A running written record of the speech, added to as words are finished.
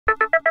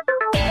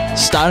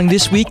Starting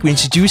this week, we're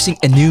introducing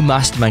a new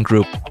mastermind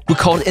group. We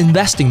call it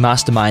Investing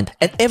Mastermind,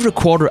 and every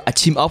quarter I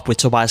team up with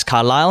Tobias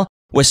Carlisle,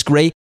 Wes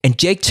Gray, and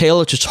Jake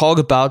Taylor to talk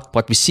about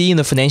what we see in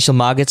the financial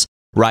markets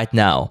right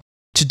now.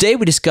 Today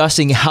we're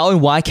discussing how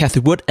and why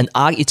Cathie and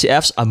ARK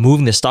ETFs are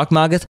moving the stock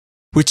market.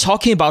 We're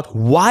talking about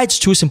why it's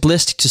too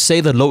simplistic to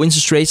say that low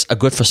interest rates are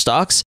good for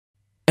stocks.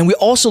 And we're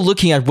also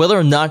looking at whether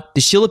or not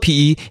the Schiller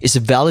P is a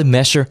valid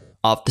measure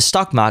of the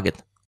stock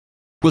market.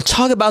 We'll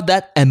talk about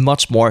that and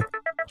much more.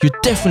 You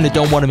definitely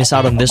don't want to miss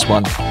out on this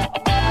one.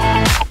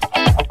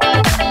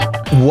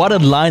 What a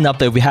lineup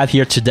that we have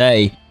here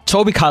today.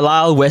 Toby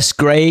Carlisle, Wes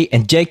Gray,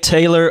 and Jake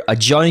Taylor are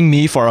joining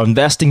me for our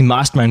Investing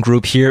Mastermind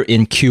group here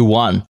in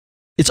Q1.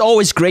 It's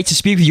always great to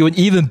speak with you and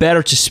even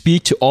better to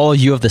speak to all of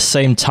you at the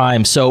same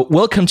time. So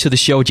welcome to the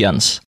show,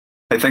 gents.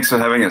 Hey, thanks for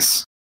having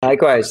us.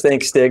 Likewise.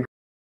 Thanks, Stig.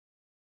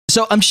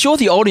 So I'm sure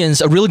the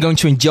audience are really going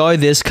to enjoy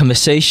this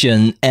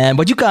conversation and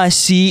what you guys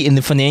see in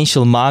the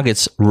financial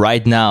markets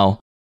right now.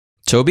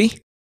 Toby?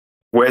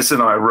 Wes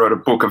and I wrote a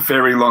book a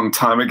very long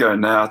time ago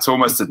now. It's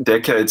almost a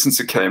decade since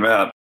it came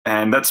out.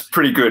 And that's a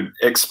pretty good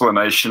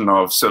explanation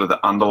of sort of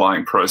the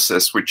underlying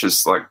process, which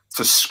is like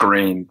to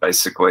screen,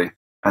 basically.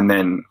 And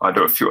then I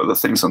do a few other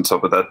things on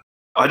top of that.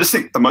 I just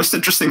think the most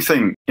interesting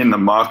thing in the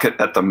market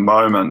at the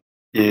moment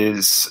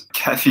is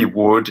Cathie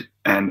Wood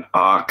and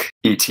ARK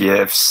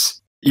ETFs.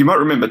 You might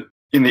remember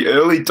in the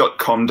early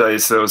 .com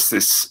days, there was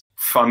this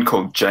fund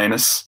called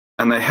Janus,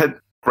 and they had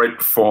great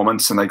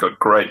performance and they got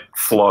great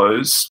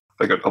flows.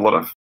 They got a lot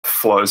of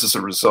flows as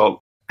a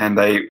result, and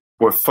they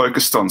were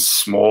focused on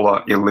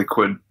smaller,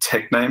 illiquid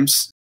tech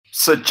names.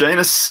 So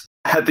Janus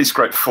had these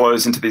great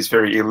flows into these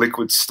very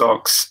illiquid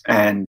stocks,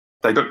 and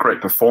they got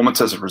great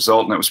performance as a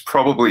result, and it was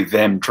probably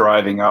them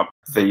driving up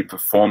the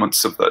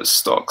performance of those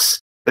stocks.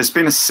 There's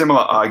been a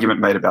similar argument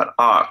made about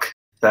ARK,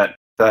 that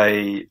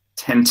they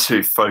tend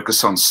to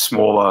focus on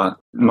smaller,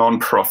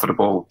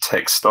 non-profitable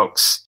tech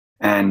stocks.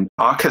 And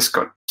ARK has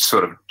got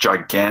sort of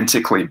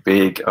gigantically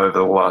big over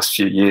the last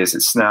few years.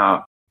 It's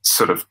now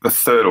sort of the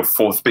third or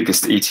fourth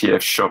biggest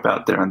ETF shop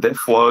out there. And their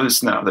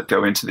flows now that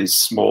go into these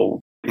small,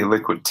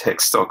 illiquid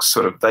tech stocks,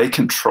 sort of they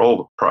control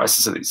the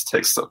prices of these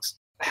tech stocks.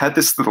 Had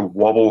this little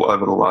wobble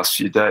over the last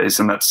few days,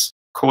 and that's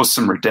caused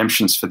some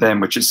redemptions for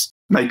them, which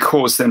may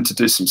cause them to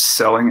do some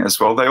selling as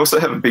well. They also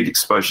have a big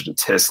exposure to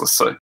Tesla.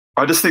 So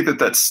I just think that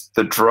that's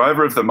the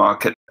driver of the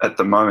market at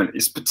the moment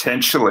is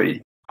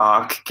potentially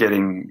ARK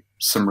getting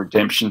some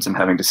redemptions and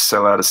having to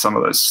sell out of some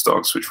of those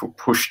stocks, which will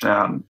push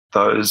down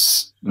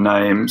those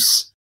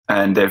names.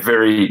 And they're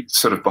very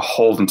sort of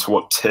beholden to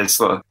what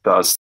Tesla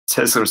does.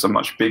 Tesla is a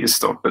much bigger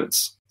stock, but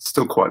it's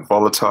still quite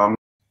volatile,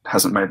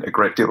 hasn't made a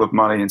great deal of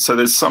money. And so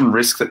there's some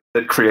risk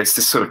that creates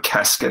this sort of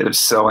cascade of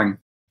selling,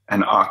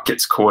 and ARK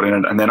gets caught in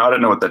it. And then I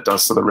don't know what that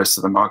does to the rest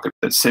of the market.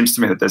 It seems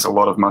to me that there's a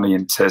lot of money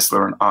in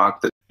Tesla and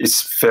ARK that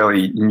is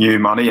fairly new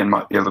money and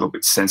might be a little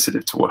bit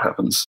sensitive to what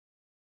happens.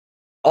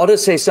 I'll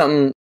just say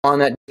something on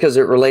that because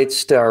it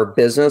relates to our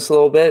business a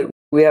little bit.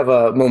 We have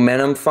a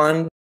momentum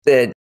fund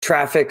that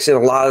traffics in a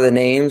lot of the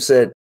names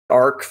that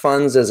ARK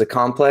funds as a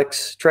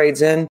complex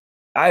trades in.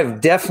 I've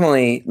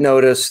definitely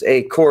noticed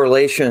a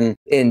correlation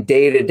in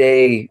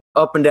day-to-day,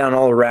 up and down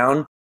all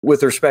around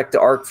with respect to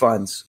ARK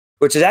funds,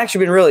 which has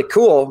actually been really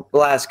cool the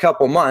last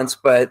couple months,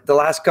 but the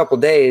last couple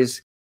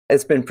days,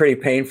 it's been pretty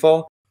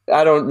painful.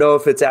 I don't know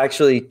if it's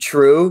actually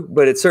true,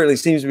 but it certainly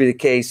seems to be the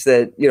case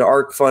that,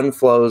 ARK fund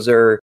flows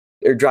are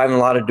driving a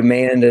lot of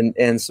demand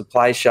and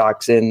supply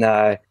shocks in,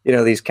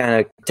 these kind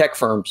of tech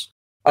firms.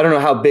 I don't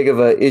know how big of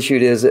an issue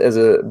it is as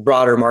a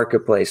broader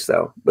marketplace,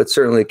 though, but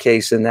certainly the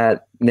case in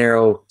that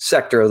narrow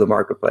sector of the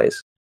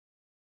marketplace.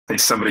 I think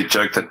somebody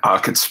joked that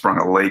ARK had sprung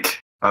a leak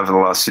over the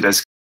last few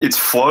days. Its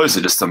flows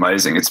are just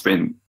amazing.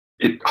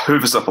 It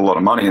hoovers up a lot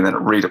of money and then it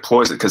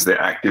redeploys it because they're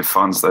active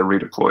funds. They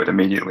redeploy it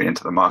immediately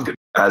into the market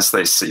as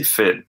they see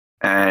fit.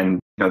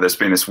 And there's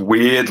been this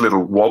weird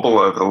little wobble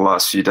over the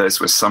last few days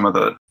where some of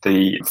the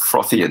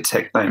frothier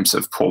tech names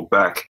have pulled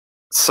back.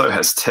 So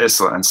has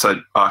Tesla. And so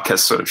ARK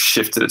has sort of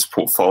shifted its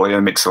portfolio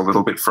mix a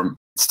little bit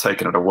it's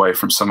taken it away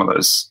from some of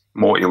those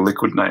more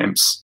illiquid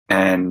names.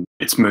 And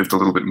it's moved a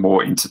little bit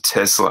more into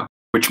Tesla,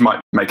 which might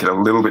make it a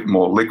little bit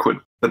more liquid.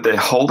 But their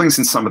holdings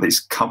in some of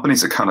these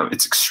companies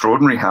it's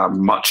extraordinary how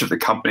much of the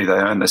company they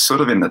own. They're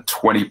sort of in the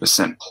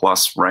 20%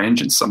 plus range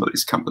in some of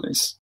these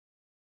companies.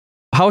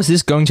 How is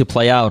this going to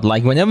play out?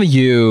 Like whenever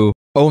you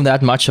own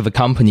that much of a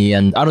company,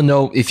 and I don't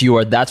know if you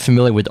are that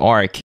familiar with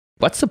ARK,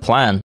 what's the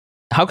plan?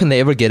 How can they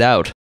ever get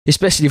out?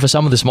 Especially for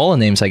some of the smaller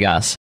names, I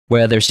guess,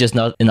 where there's just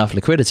not enough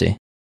liquidity.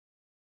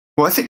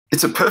 Well, I think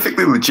it's a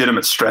perfectly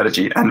legitimate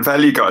strategy, and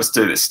value guys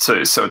do this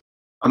too. So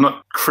I'm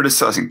not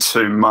criticizing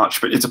too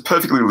much, but it's a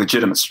perfectly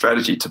legitimate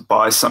strategy to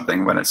buy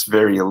something when it's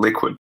very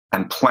illiquid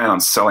and plan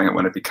on selling it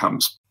when it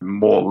becomes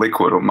more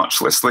liquid or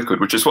much less liquid,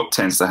 which is what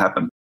tends to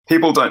happen.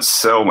 People don't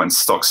sell when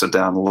stocks are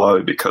down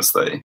low because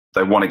they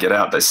want to get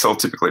out. They sell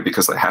typically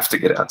because they have to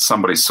get out.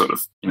 Somebody's sort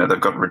of,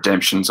 they've got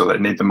redemptions or they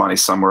need the money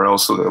somewhere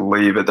else or they'll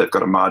leave it. They've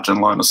got a margin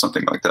loan or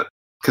something like that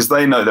because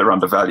they know they're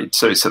undervalued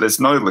too. So there's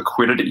no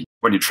liquidity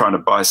when you're trying to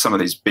buy some of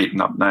these beaten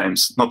up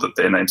names. Not that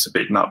their names are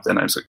beaten up, their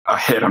names are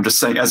ahead. I'm just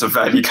saying as a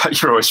value guy,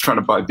 you're always trying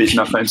to buy beaten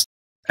up names.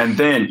 And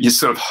then you're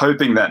sort of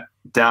hoping that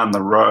down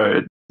the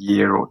road,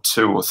 year or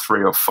 2 or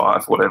 3 or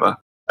 5, whatever,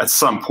 at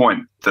some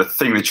point, the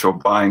thing that you're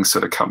buying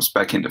sort of comes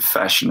back into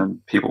fashion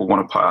and people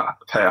want to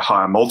pay a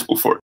higher multiple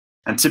for it.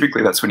 And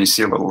typically that's when you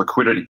see a little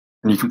liquidity.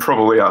 And you can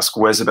probably ask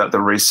Wes about the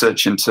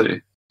research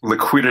into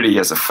liquidity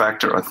as a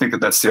factor. I think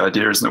that that's the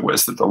idea, isn't it,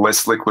 Wes, that the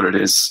less liquid it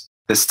is,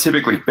 there's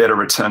typically better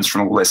returns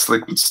from less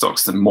liquid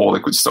stocks than more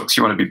liquid stocks.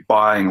 You want to be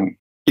buying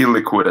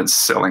illiquid and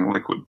selling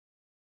liquid.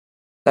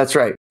 That's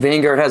right.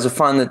 Vanguard has a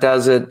fund that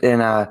does it,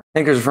 and I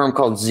think there's a firm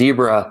called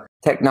Zebra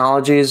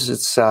Technologies.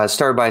 It's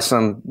started by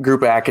some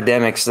group of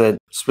academics that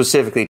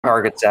specifically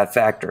targets that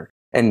factor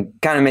and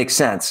kind of makes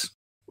sense.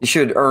 You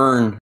should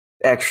earn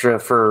extra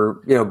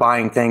for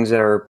buying things that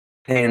are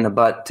pain in the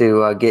butt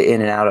to get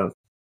in and out of.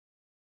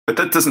 But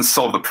that doesn't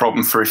solve the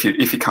problem for if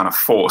you're kind of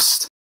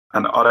forced.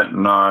 And I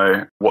don't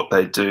know what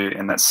they do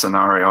in that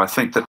scenario. I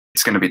think that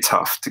it's going to be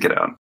tough to get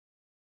out.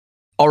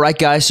 All right,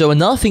 guys. So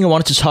another thing I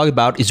wanted to talk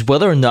about is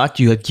whether or not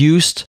you have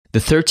used the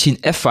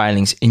 13F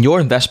filings in your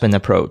investment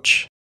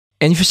approach.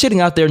 And if you're sitting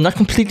out there not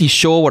completely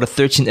sure what a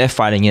 13F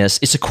filing is,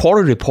 it's a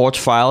quarterly report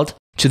filed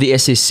to the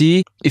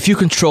SEC if you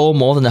control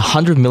more than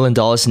 $100 million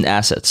in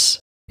assets.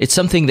 It's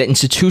something that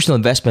institutional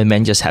investment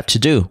managers have to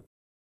do.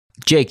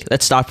 Jake,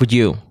 let's start with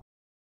you.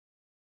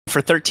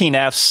 For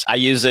 13Fs, I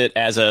use it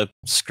as a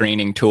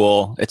screening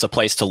tool. It's a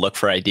place to look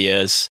for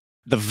ideas.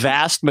 The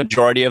vast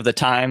majority of the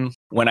time,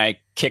 when I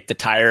kick the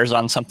tires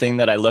on something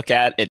that I look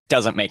at, it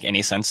doesn't make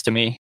any sense to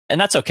me. And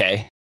that's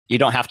okay. You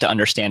don't have to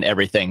understand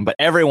everything. But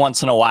every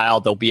once in a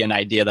while, there'll be an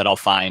idea that I'll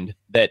find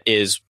that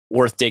is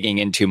worth digging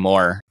into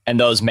more. And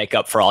those make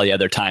up for all the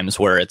other times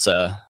where it's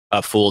a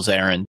fool's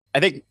errand.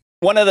 I think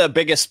one of the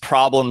biggest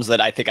problems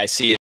that I think I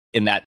see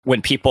in that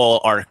when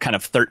people are kind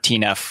of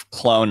 13F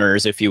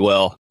cloners, if you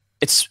will,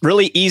 it's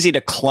really easy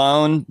to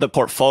clone the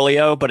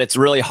portfolio, but it's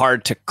really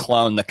hard to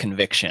clone the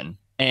conviction.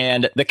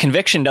 And the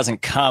conviction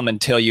doesn't come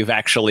until you've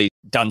actually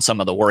done some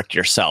of the work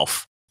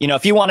yourself.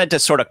 If you wanted to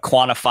sort of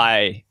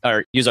quantify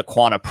or use a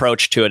quant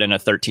approach to it in a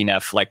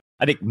 13F, like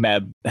I think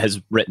Meb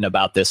has written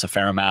about this a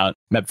fair amount,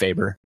 Meb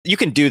Faber, you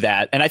can do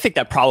that. And I think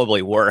that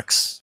probably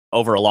works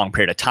over a long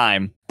period of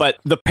time. But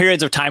the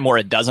periods of time where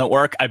it doesn't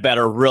work, I bet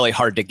are really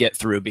hard to get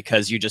through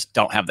because you just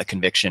don't have the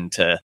conviction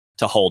to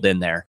hold in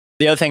there.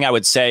 The other thing I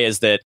would say is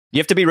that you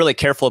have to be really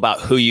careful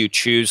about who you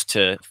choose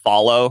to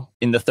follow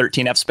in the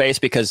 13F space,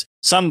 because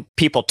some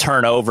people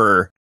turn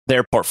over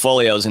their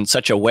portfolios in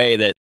such a way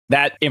that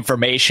that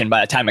information,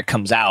 by the time it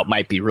comes out,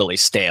 might be really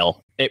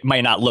stale. It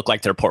might not look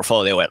like their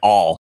portfolio at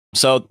all.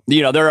 So,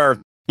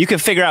 you can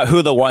figure out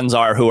who the ones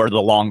are who are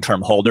the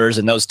long-term holders,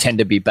 and those tend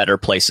to be better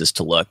places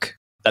to look.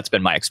 That's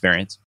been my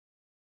experience.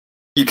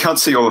 You can't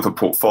see all of the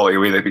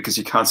portfolio either because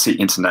you can't see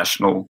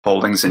international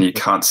holdings and you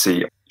can't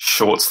see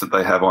shorts that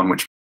they have on,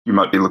 which you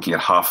might be looking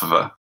at half of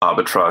a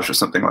arbitrage or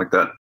something like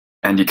that.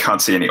 And you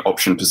can't see any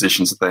option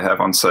positions that they have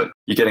on. So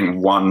you're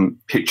getting one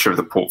picture of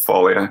the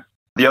portfolio.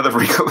 The other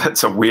wrinkle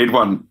that's a weird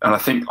one, and I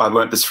think I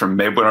learned this from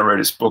Meb when I wrote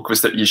his book,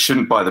 was that you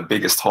shouldn't buy the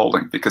biggest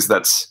holding because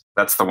that's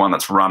the one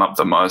that's run up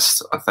the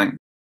most, I think.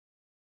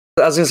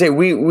 I was going to say,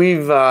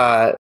 we've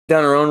done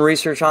our own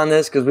research on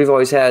this because we've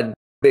always had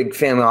big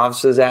family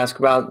offices ask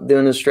about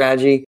doing this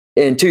strategy.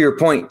 And to your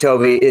point,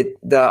 Toby,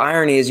 the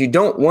irony is you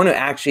don't want to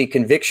actually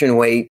conviction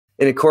weight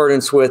in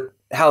accordance with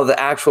how the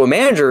actual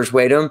managers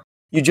weight them.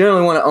 You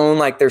generally want to own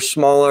like their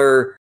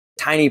smaller,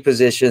 tiny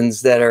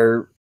positions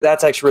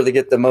that's actually where they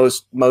get the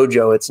most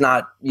mojo. It's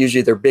not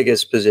usually their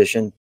biggest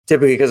position,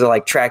 typically because of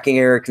like tracking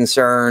error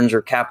concerns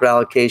or capital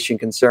allocation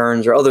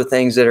concerns or other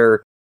things that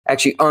are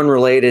actually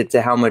unrelated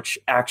to how much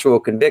actual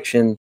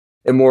conviction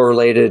and more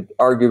related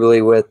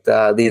arguably with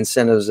the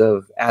incentives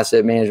of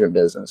asset management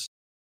business.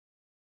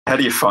 How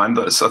do you find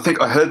those? I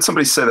think I heard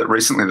somebody say that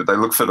recently, that they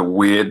look for the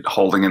weird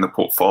holding in the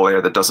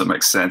portfolio that doesn't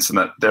make sense, and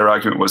that their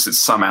argument was it's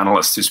some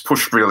analyst who's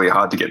pushed really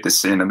hard to get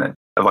this in, and they're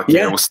like,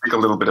 yeah, we'll stick a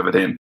little bit of it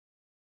in.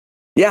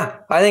 Yeah,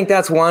 I think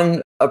that's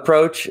one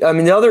approach. I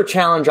mean, the other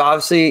challenge,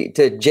 obviously,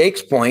 to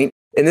Jake's point,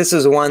 and this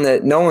is one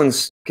that no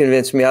one's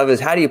convinced me of, is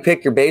how do you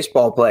pick your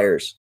baseball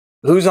players?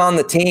 Who's on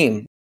the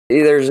team?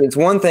 It's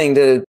one thing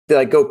to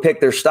like go pick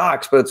their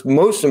stocks, but it's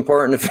most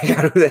important to figure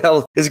out who the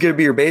hell is going to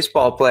be your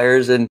baseball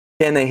players and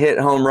can they hit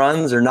home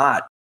runs or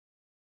not.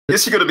 I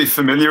guess you got to be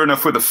familiar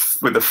enough with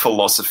the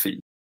philosophy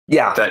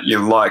that you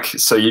like.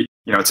 So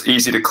it's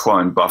easy to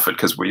clone Buffett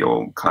because we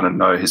all kind of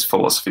know his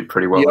philosophy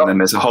pretty well. Yep. And then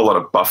there's a whole lot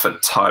of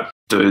Buffett type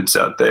dudes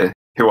out there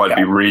who I'd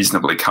be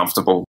reasonably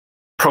comfortable.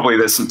 Probably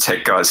there's some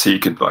tech guys who you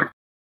could like,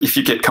 if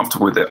you get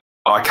comfortable with it,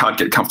 I can't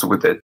get comfortable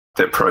with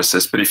their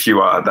process. But if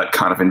you are that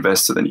kind of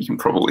investor, then you can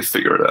probably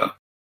figure it out.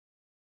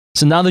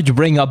 So now that you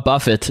bring up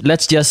Buffett,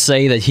 let's just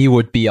say that he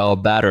would be our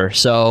batter.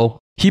 So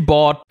he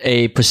bought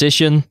a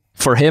position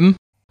for him.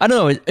 I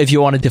don't know if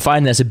you want to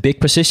define it as a big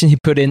position. He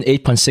put in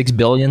 $8.6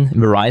 billion in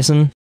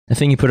Verizon. I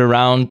think he put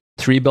around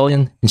 $3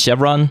 billion in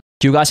Chevron.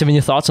 Do you guys have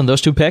any thoughts on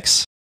those two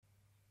picks?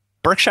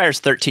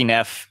 Berkshire's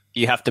 13F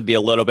you have to be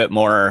a little bit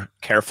more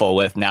careful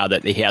with now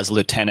that he has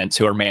lieutenants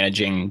who are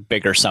managing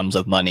bigger sums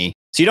of money.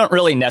 So you don't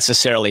really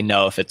necessarily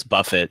know if it's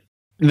Buffett.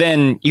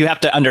 Then you have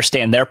to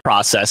understand their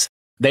process.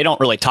 They don't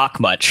really talk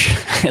much.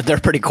 They're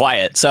pretty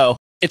quiet. So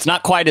it's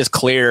not quite as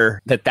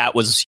clear that that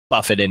was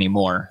Buffett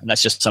anymore. And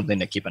that's just something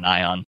to keep an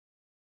eye on.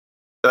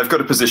 They've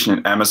got a position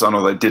in Amazon,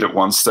 or they did at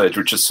one stage,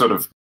 which is sort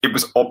of, it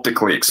was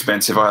optically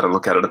expensive. I had to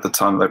look at it at the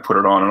time they put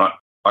it on, and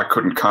I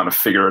couldn't kind of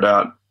figure it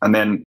out. And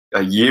then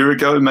a year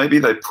ago, maybe,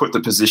 they put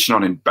the position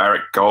on in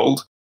Barrick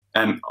Gold.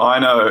 And I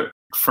know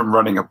from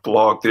running a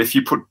blog that if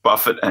you put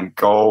Buffett and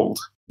gold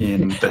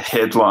in the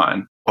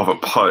headline of a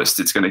post,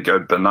 it's going to go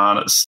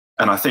bananas.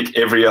 And I think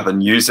every other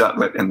news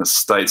outlet in the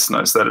States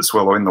knows that as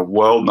well, or in the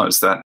world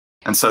knows that.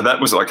 And so that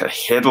was like a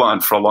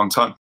headline for a long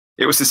time.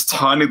 It was this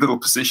tiny little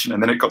position,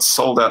 and then it got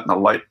sold out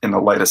in the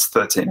latest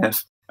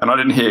 13F. And I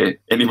didn't hear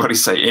anybody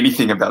say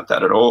anything about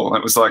that at all.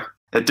 It was like,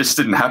 it just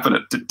didn't happen.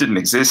 It didn't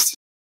exist.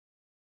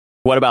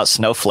 What about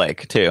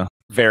Snowflake, too?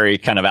 Very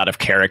kind of out of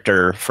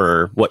character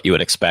for what you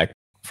would expect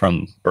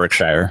from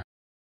Berkshire.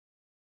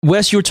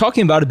 Wes, you were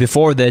talking about it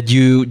before that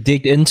you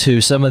digged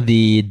into some of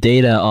the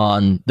data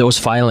on those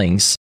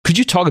filings. Could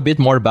you talk a bit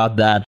more about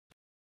that?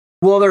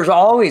 Well, there's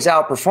always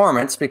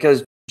outperformance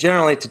because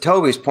generally, to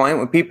Toby's point,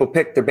 when people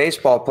pick their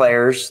baseball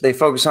players, they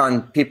focus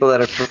on people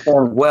that have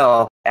performed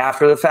well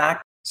after the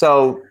fact.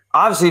 So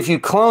obviously, if you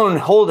clone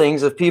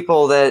holdings of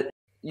people that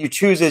you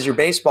choose as your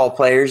baseball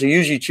players, you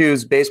usually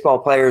choose baseball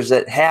players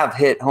that have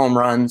hit home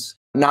runs,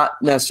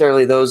 not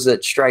necessarily those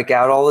that strike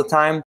out all the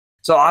time.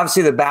 So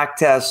obviously, the back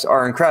tests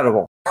are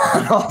incredible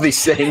on all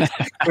these things,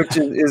 which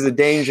is a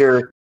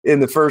danger in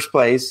the first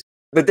place.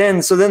 But then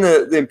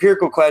the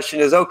empirical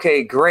question is,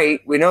 okay,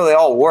 great. We know they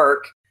all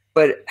work.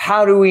 But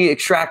how do we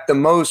extract the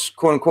most,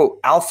 quote unquote,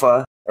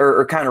 alpha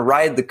or kind of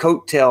ride the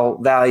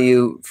coattail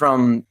value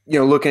from,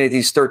 looking at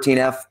these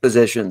 13F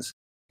positions?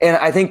 And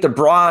I think the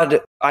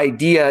broad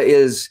idea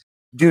is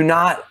do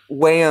not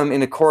weigh them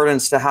in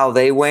accordance to how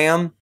they weigh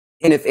them.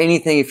 And if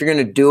anything, if you're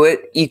going to do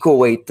it, equal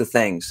weight the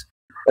things.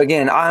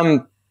 Again,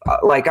 I'm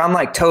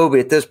like Toby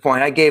at this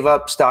point. I gave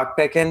up stock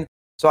picking.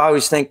 So I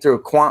always think through a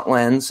quant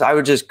lens. I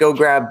would just go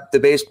grab the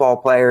baseball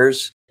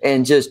players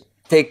and just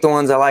take the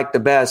ones I like the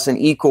best and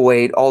equal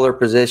weight all their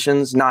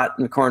positions, not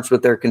in accordance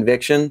with their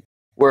conviction,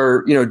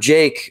 where,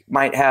 Jake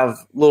might have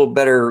a little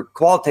better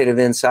qualitative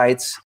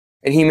insights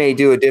and he may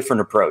do a different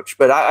approach.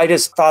 But I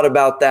just thought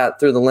about that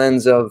through the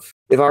lens of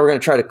if I were going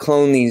to try to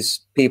clone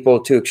these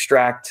people to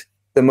extract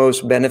the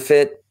most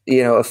benefit,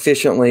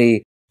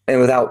 efficiently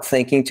and without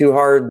thinking too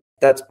hard,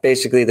 that's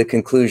basically the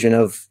conclusion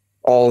of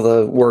all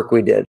the work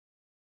we did.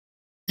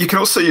 You can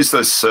also use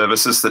those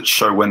services that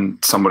show when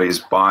somebody is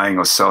buying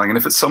or selling. And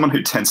if it's someone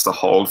who tends to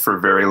hold for a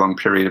very long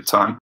period of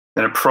time,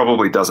 then it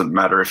probably doesn't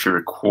matter if you're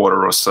a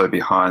quarter or so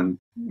behind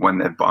when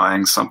they're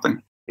buying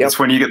something. Yep. It's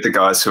when you get the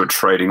guys who are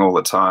trading all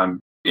the time,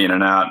 in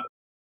and out.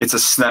 It's a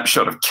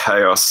snapshot of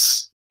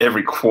chaos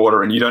every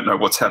quarter, and you don't know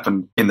what's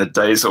happened in the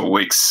days or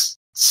weeks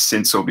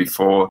since or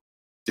before.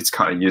 It's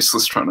kind of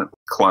useless trying to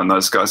clone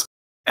those guys.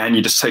 And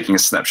you're just taking a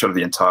snapshot of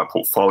the entire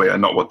portfolio,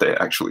 not what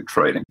they're actually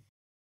trading.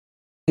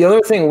 The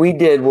other thing we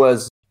did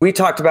was we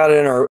talked about it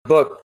in our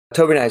book,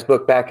 Toby and I's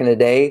book back in the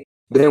day,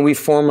 but then we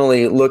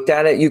formally looked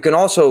at it. You can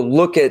also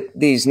look at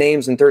these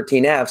names in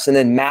 13Fs and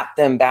then map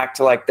them back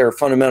to like their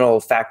fundamental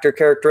factor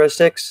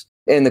characteristics.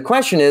 And the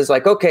question is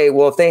like, okay,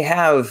 well, if they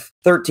have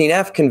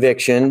 13F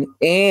conviction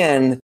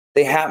and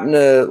they happen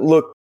to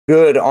look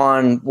good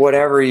on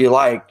whatever you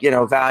like,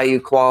 value,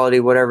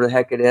 quality, whatever the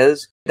heck it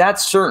is,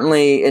 that's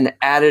certainly an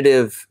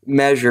additive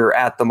measure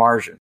at the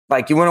margin.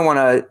 Like you wouldn't want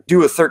to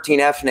do a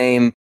 13F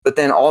name but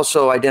then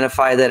also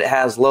identify that it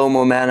has low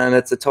momentum,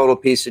 it's a total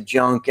piece of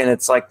junk, and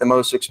it's like the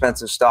most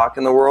expensive stock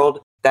in the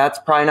world. That's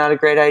probably not a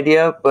great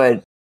idea,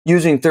 but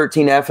using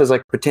 13F as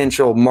like a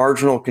potential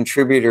marginal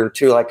contributor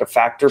to like a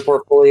factor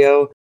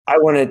portfolio, I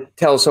want to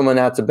tell someone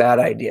that's a bad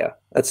idea.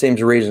 That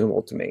seems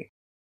reasonable to me.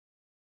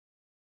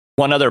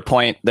 One other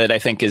point that I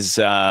think is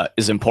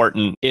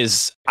important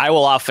is I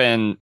will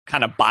often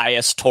kind of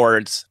bias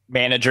towards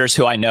managers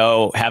who I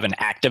know have an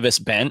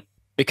activist bent,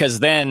 because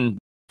then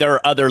there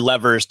are other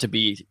levers to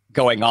be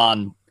going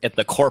on at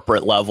the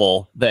corporate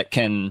level that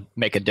can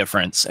make a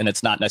difference. And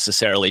it's not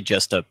necessarily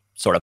just a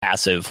sort of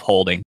passive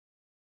holding.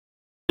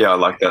 Yeah, I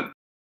like that.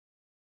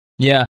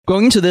 Yeah,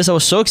 going into this, I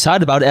was so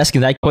excited about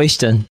asking that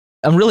question.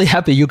 I'm really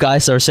happy you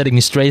guys are setting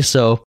me straight.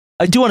 So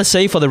I do want to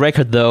say for the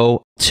record,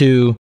 though,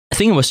 I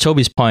think it was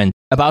Toby's point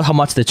about how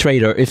much the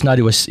trader, if not,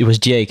 it was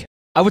Jake.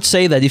 I would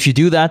say that if you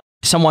do that,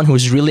 someone who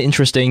is really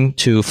interesting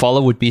to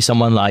follow would be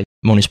someone like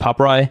Monish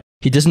Paprai.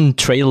 He doesn't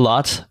trade a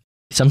lot.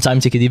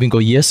 Sometimes it could even go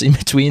years in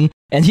between.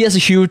 And he has a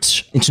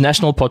huge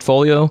international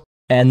portfolio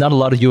and not a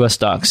lot of US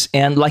stocks.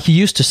 And like he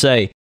used to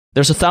say,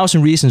 there's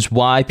 1,000 reasons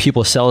why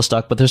people sell a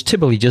stock, but there's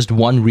typically just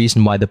one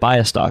reason why they buy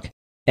a stock.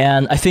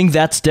 And I think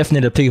that's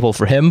definitely applicable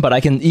for him, but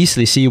I can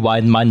easily see why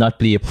it might not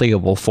be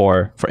applicable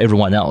for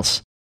everyone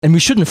else. And we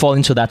shouldn't fall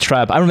into that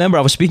trap. I remember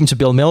I was speaking to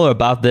Bill Miller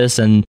about this,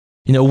 and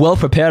well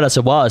prepared as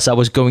I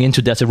was going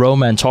into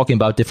Dataroma and talking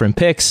about different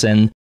picks.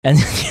 And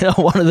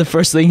one of the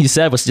first things he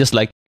said was just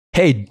like,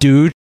 hey,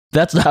 dude,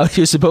 that's how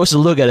you're supposed to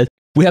look at it.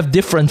 We have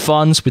different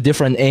funds with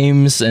different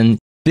aims, and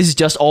this is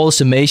just all a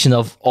summation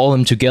of all of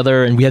them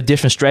together, and we have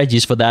different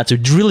strategies for that. So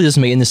it really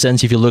doesn't make any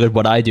sense if you look at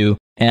what I do.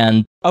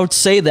 And I would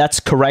say that's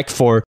correct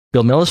for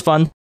Bill Miller's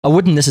fund. I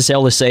wouldn't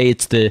necessarily say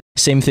it's the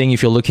same thing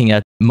if you're looking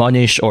at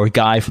Monish or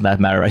Guy for that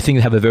matter. I think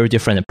they have a very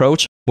different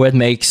approach where it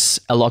makes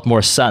a lot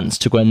more sense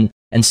to go in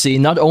and see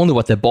not only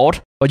what they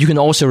bought, but you can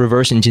also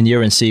reverse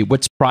engineer and see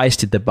what price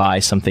did they buy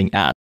something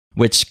at,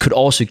 which could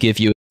also give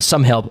you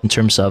some help in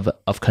terms of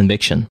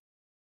conviction.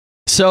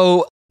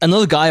 So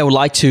another guy I would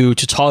like to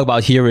talk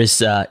about here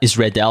is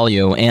Ray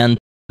Dalio. And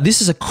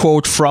this is a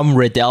quote from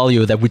Ray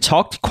Dalio that we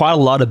talked quite a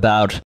lot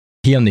about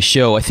here on the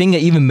show. I think I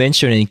even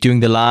mentioned it during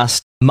the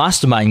last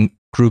Mastermind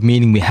group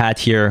meeting we had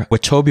here where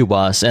Toby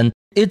was. And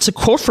it's a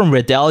quote from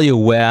Ray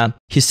Dalio where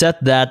he said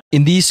that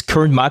in these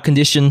current market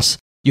conditions,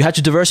 you have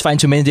to diversify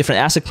into many different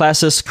asset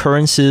classes,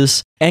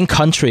 currencies, and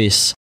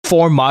countries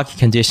for market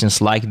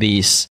conditions like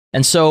these.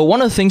 And so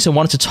one of the things I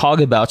wanted to talk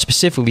about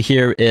specifically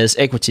here is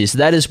equities.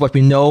 That is what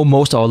we know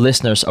most of our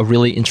listeners are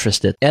really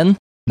interested in.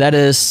 That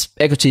is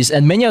equities.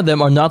 And many of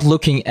them are not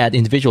looking at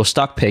individual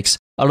stock picks.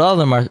 A lot of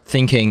them are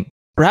thinking,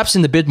 perhaps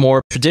in the bit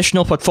more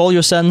traditional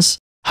portfolio sense,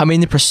 how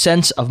many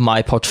percent of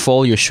my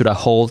portfolio should I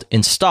hold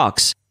in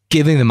stocks,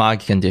 given the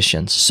market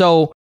conditions?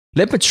 So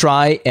let me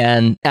try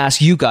and ask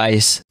you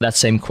guys that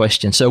same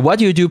question. So what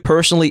do you do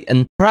personally?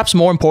 And perhaps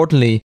more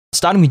importantly,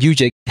 starting with you,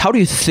 Jake, how do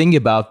you think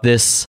about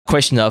this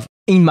question of,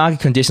 in market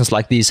conditions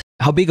like these,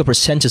 how big a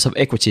percentage of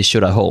equities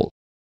should I hold?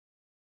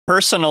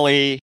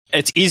 Personally,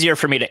 it's easier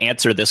for me to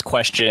answer this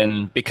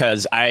question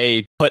because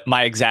I put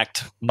my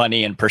exact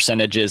money and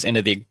percentages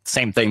into the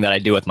same thing that I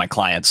do with my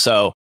clients.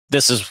 So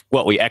this is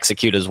what we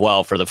execute as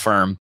well for the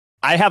firm.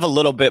 I have a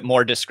little bit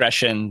more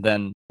discretion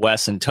than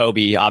Wes and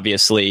Toby,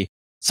 obviously.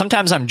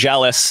 Sometimes I'm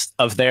jealous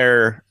of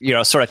their,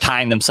 sort of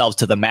tying themselves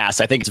to the mass.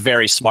 I think it's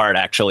very smart,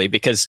 actually,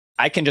 because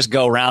I can just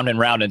go round and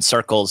round in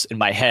circles in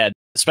my head,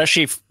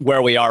 especially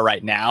where we are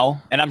right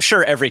now. And I'm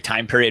sure every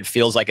time period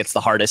feels like it's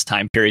the hardest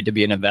time period to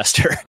be an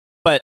investor.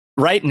 But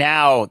right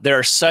now, there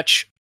are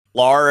such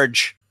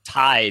large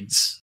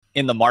tides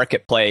in the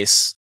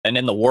marketplace and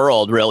in the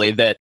world, really,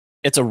 that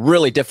it's a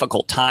really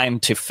difficult time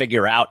to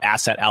figure out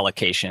asset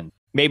allocation.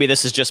 Maybe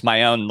this is just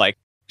my own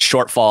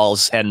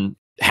shortfalls and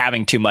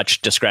having too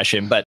much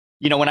discretion. But,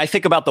 when I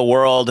think about the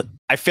world,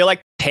 I feel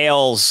like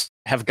tails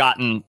have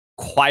gotten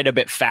quite a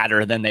bit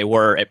fatter than they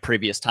were at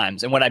previous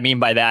times. And what I mean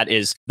by that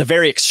is the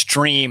very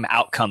extreme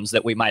outcomes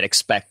that we might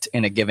expect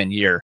in a given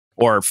year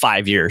or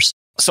 5 years.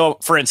 So,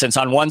 for instance,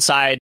 on one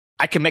side,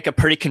 I can make a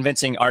pretty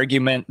convincing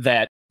argument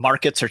that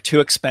markets are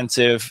too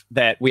expensive,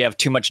 that we have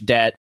too much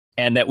debt,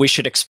 and that we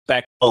should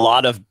expect a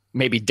lot of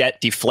maybe debt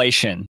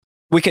deflation.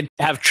 We could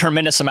have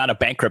tremendous amount of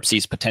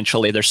bankruptcies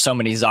potentially. There's so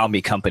many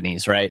zombie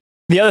companies, right?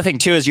 The other thing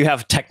too is you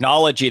have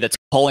technology that's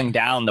pulling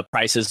down the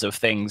prices of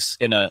things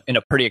in a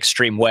pretty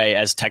extreme way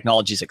as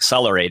technology is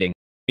accelerating.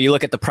 You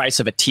look at the price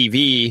of a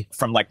TV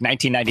from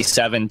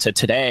 1997 to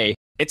today,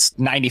 it's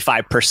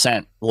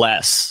 95%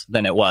 less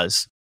than it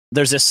was.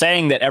 There's this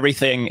saying that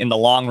everything in the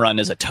long run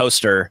is a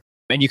toaster,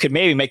 and you could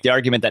maybe make the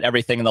argument that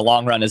everything in the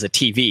long run is a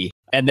TV,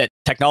 and that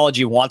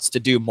technology wants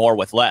to do more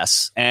with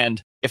less.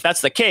 And if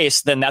that's the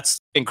case, then that's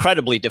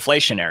incredibly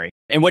deflationary.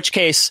 In which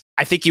case,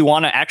 I think you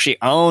want to actually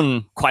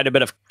own quite a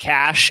bit of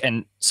cash,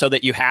 and so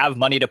that you have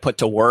money to put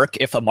to work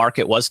if a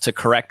market was to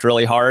correct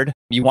really hard.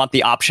 You want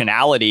the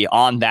optionality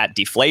on that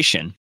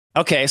deflation.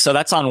 Okay, so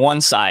that's on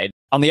one side.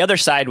 On the other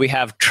side, we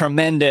have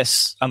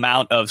tremendous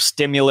amount of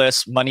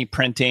stimulus, money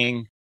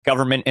printing,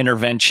 government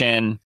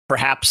intervention,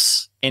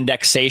 perhaps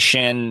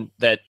indexation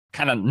that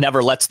kind of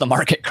never lets the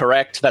market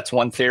correct. That's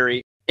one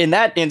theory. In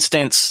that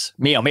instance,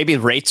 maybe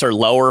rates are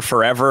lower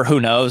forever. Who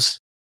knows?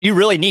 You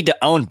really need to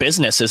own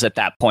businesses at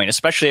that point,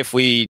 especially if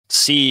we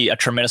see a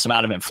tremendous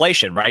amount of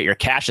inflation, right? Your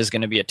cash is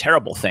going to be a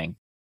terrible thing.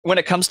 When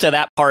it comes to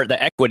that part,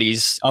 the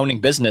equities, owning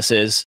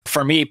businesses,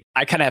 for me,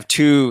 I kind of have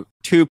two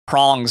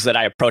prongs that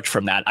I approach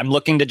from that. I'm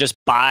looking to just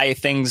buy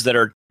things that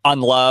are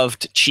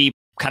unloved, cheap,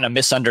 kind of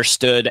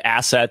misunderstood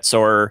assets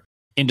or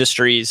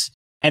industries.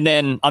 And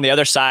then on the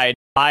other side,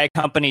 buy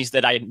companies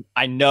that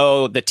I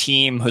know the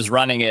team who's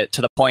running it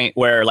to the point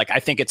where I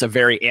think it's a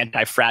very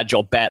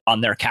anti-fragile bet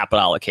on their capital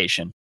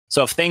allocation.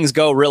 So if things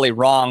go really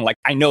wrong,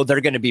 I know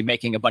they're going to be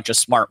making a bunch of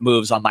smart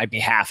moves on my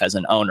behalf as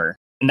an owner.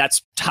 And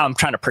that's how I'm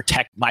trying to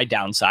protect my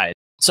downside.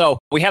 So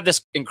we have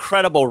this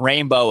incredible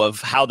rainbow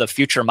of how the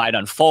future might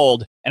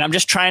unfold. And I'm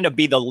just trying to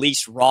be the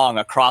least wrong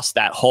across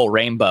that whole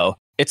rainbow.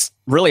 It's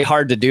really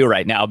hard to do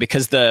right now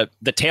because the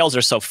tails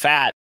are so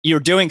fat. You're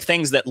doing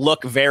things that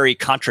look very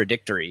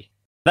contradictory.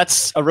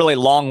 That's a really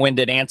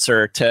long-winded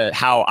answer to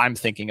how I'm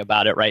thinking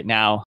about it right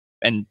now.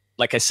 And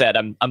like I said,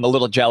 I'm a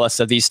little jealous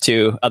of these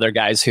two other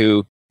guys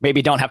who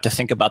maybe don't have to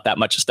think about that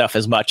much stuff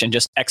as much and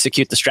just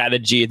execute the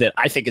strategy that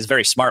I think is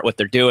very smart what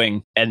they're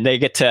doing. And they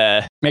get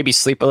to maybe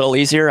sleep a little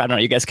easier. I don't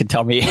know. You guys can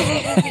tell me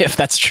if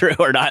that's true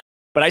or not.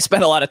 But I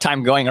spend a lot of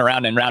time going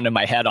around and round in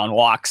my head on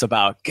walks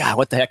about, God,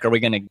 what the heck are we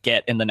going to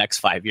get in the next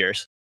 5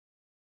 years?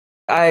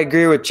 I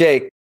agree with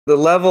Jake. The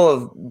level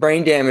of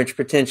brain damage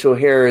potential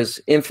here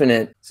is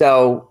infinite.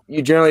 So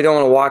you generally don't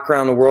want to walk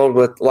around the world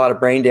with a lot of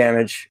brain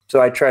damage.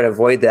 So I try to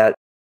avoid that.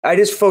 I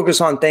just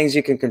focus on things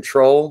you can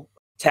control,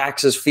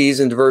 taxes, fees,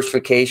 and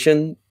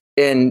diversification.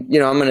 And,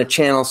 I'm going to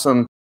channel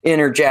some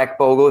inner Jack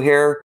Bogle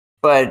here.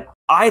 But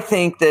I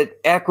think that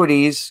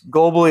equities,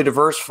 globally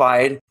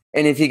diversified,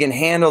 and if you can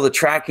handle the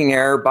tracking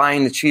error,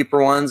 buying the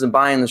cheaper ones and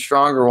buying the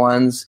stronger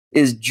ones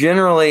is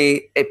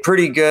generally a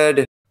pretty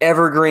good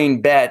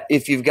evergreen bet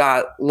if you've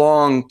got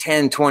long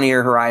 10,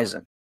 20-year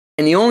horizon.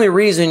 And the only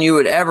reason you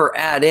would ever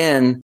add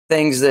in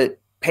things that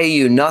pay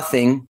you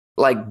nothing,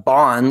 like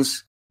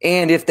bonds,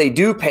 and if they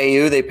do pay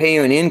you, they pay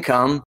you an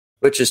income,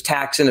 which is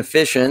tax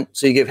inefficient,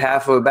 so you give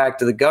half of it back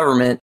to the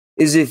government,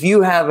 is if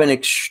you have an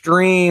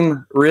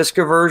extreme risk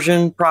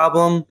aversion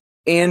problem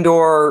and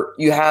or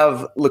you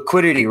have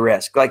liquidity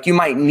risk. Like you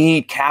might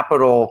need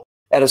capital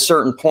at a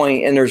certain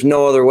point and there's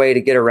no other way to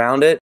get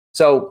around it.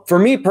 So for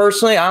me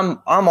personally, I'm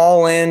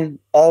all in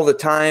all the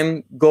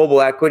time,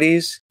 global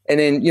equities. And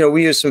then,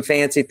 we use some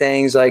fancy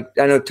things like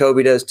I know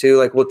Toby does too,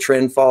 like we'll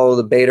trend follow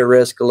the beta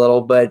risk a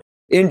little. But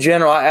in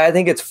general, I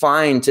think it's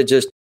fine to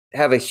just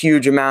have a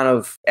huge amount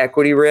of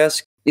equity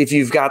risk if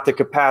you've got the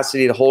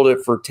capacity to hold it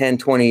for 10,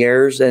 20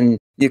 years. And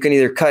you can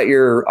either cut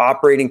your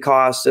operating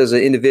costs as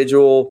an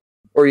individual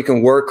or you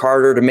can work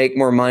harder to make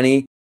more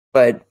money.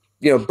 But,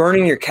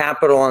 burning your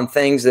capital on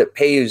things that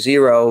pay you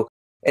zero,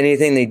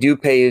 anything they do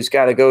pay you has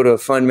got to go to a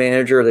fund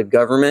manager or the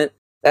government.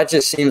 That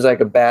just seems like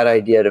a bad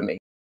idea to me.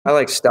 I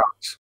like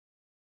stocks.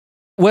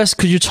 Wes,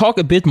 could you talk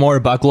a bit more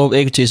about global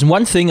equities? And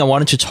one thing I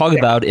wanted to talk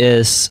about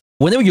is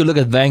whenever you look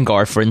at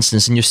Vanguard, for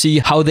instance, and you see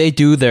how they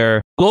do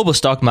their global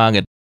stock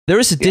market, there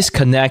is a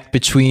disconnect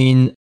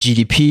between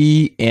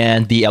GDP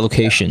and the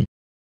allocation.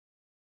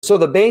 So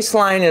the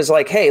baseline is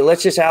like, hey,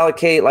 let's just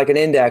allocate like an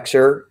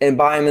indexer and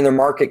buy them in their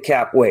market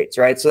cap weights,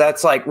 right? So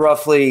that's like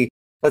roughly,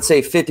 let's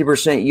say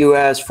 50%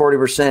 US,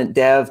 40%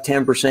 dev,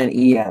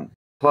 10% EM,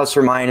 plus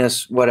or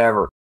minus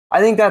whatever.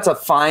 I think that's a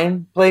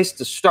fine place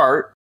to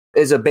start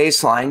as a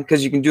baseline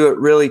because you can do it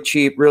really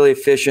cheap, really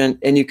efficient,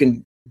 and you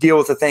can deal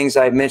with the things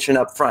I mentioned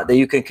up front that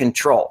you can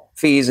control,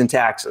 fees and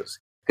taxes,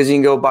 because you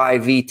can go buy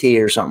VT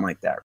or something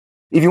like that.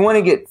 If you want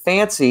to get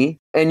fancy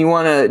and you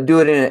want to do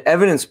it in an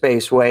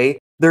evidence-based way,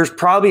 there's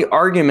probably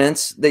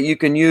arguments that you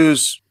can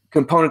use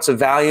components of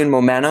value and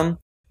momentum.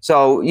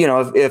 So,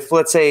 if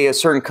let's say a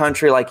certain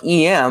country like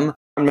EM,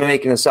 I'm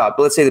making this up,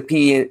 but let's say the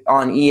PE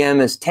on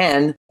EM is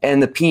 10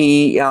 and the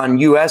PE on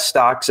US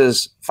stocks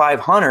is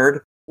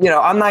 500,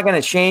 I'm not going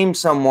to shame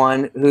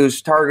someone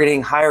who's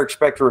targeting higher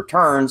expected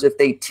returns if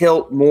they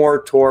tilt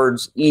more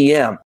towards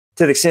EM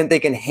to the extent they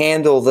can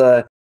handle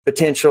the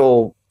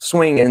potential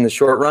swing in the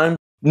short run.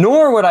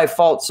 Nor would I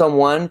fault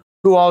someone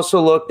who also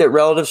looked at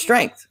relative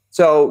strength.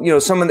 So,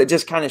 someone that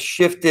just kind of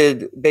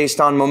shifted based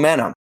on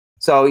momentum.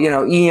 So,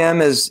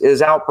 EM is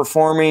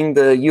outperforming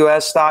the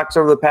US stocks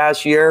over the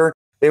past year.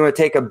 They want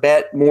to take a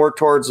bet more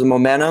towards the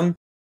momentum.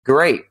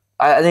 Great.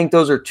 I think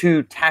those are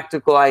two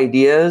tactical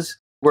ideas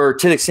where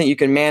to the extent you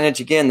can manage,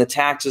 again, the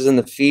taxes and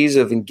the fees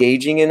of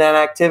engaging in that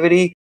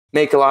activity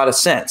make a lot of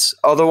sense.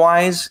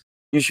 Otherwise,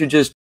 you should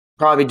just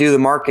probably do the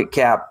market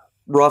cap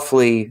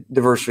roughly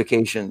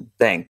diversification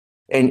thing.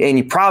 And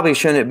you probably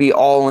shouldn't be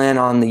all in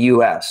on the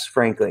US,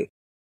 frankly.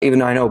 Even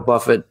though I know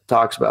Buffett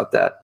talks about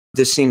that.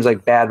 This seems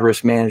like bad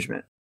risk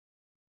management.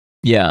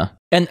 Yeah.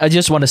 And I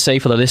just want to say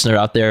for the listener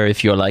out there,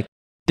 if you're like,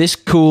 this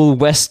cool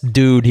West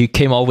dude, he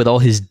came out with all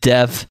his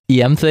dev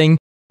EM thing.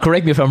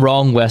 Correct me if I'm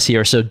wrong, Wes,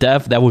 here. So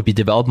dev, that would be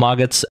developed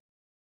markets.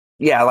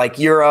 Yeah, like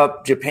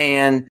Europe,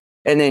 Japan,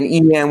 and then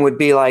EM would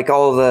be like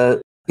all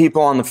the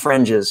people on the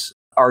fringes,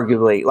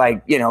 arguably.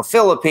 Like,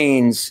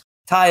 Philippines,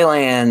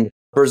 Thailand,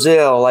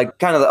 Brazil, like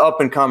kind of the up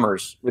and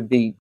comers would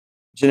be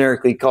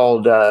generically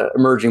called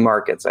emerging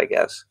markets, I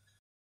guess.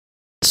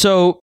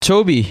 So,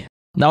 Toby,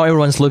 now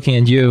everyone's looking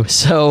at you.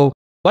 So,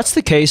 what's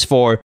the case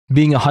for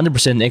being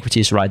 100% in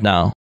equities right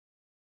now?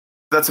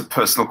 That's a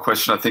personal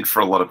question, I think, for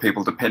a lot of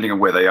people, depending on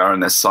where they are in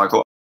their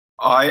cycle.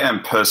 I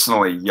am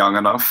personally young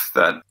enough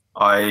that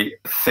I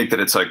think that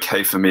it's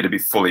okay for me to be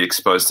fully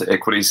exposed to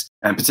equities,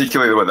 and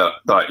particularly the way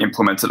that I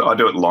implement it. I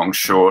do it long,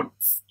 short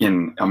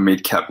in a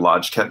mid-cap,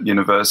 large-cap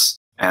universe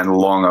and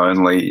long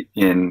only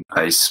in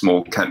a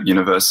small-cap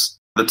universe.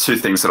 The two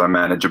things that I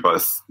manage are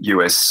both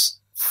US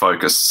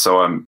focused.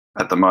 So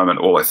at the moment,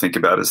 all I think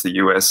about is the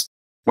US.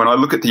 When I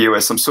look at the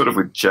US, I'm sort of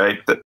with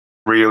Jake that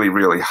really,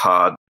 really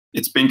hard.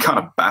 It's been kind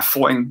of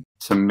baffling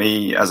to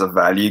me as a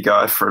value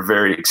guy for a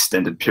very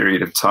extended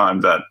period of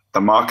time that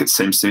the market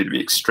seems to be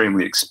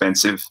extremely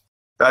expensive.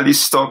 Value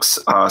stocks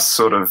are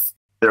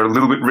they're a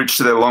little bit rich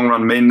to their long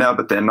run mean now,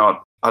 but they're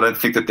not. I don't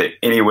think that they're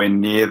anywhere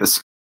near this.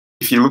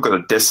 If you look at a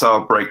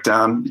decile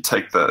breakdown, you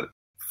take the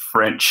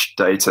French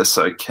data,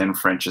 so Ken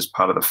French is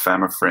part of the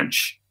FAMA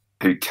French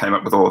who came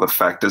up with all the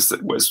factors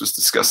that Wes was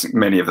discussing,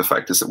 many of the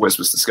factors that Wes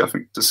was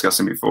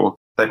discussing before.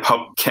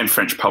 Ken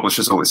French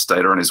publishes all this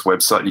data on his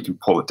website. You can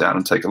pull it down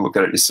and take a look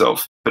at it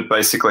yourself. But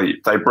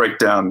basically, they break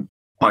down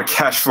on a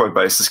cash flow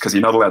basis, because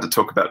you're not allowed to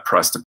talk about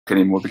price to book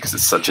anymore because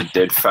it's such a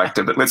dead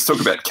factor. But let's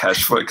talk about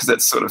cash flow because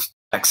that's sort of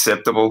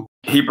acceptable.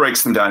 He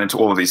breaks them down into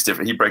all of these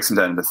he breaks them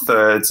down into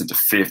thirds, into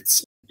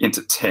fifths,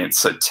 into tenths,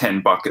 so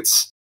 10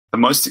 buckets. The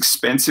most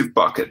expensive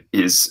bucket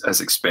is as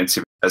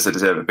expensive as it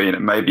has ever been.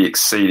 It may be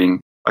exceeding,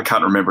 I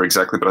can't remember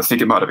exactly, but I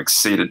think it might have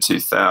exceeded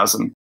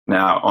 2,000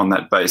 now on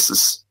that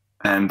basis.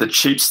 And the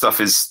cheap stuff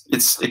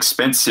it's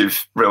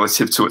expensive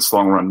relative to its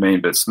long run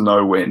mean, but it's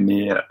nowhere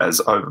near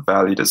as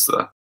overvalued as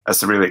the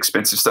really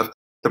expensive stuff.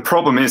 The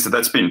problem is that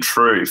that's been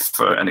true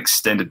for an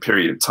extended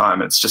period of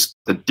time. It's just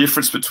the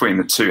difference between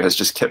the two has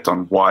just kept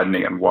on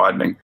widening and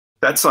widening.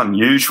 That's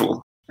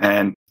unusual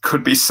and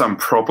could be some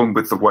problem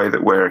with the way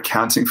that we're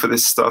accounting for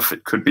this stuff.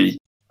 It could be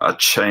a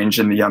change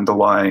in the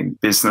underlying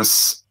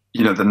business,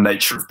 the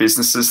nature of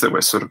businesses, that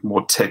we're sort of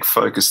more tech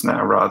focused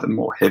now rather than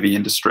more heavy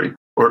industry.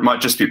 Or it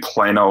might just be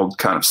plain old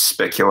kind of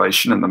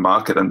speculation in the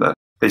market, and that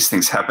these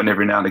things happen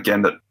every now and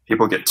again, that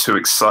people get too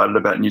excited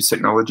about new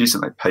technologies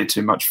and they pay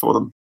too much for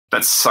them.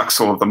 That sucks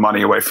all of the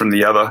money away from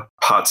the other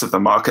parts of the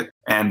market.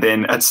 And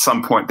then at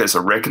some point there's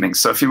a reckoning.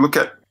 So if you look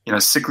at,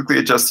 cyclically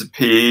adjusted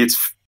PE,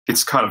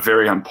 it's kind of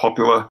very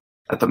unpopular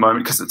at the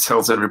moment because it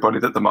tells everybody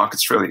that the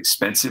market's really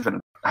expensive and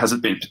it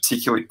hasn't been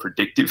particularly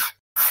predictive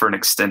for an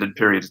extended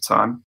period of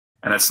time.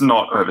 And it's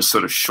not over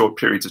sort of short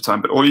periods of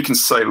time. But all you can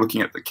say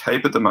looking at the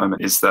Cape at the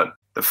moment is that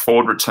the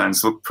forward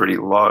returns look pretty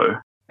low.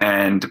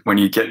 And when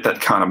you get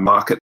that kind of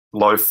market,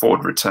 low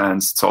forward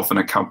returns, it's often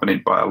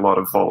accompanied by a lot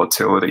of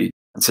volatility.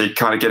 And so you're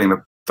kind of getting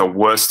the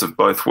worst of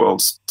both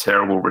worlds,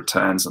 terrible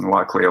returns, and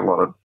likely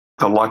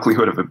the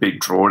likelihood of a big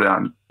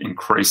drawdown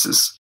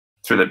increases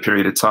through that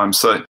period of time.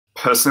 So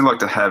personally,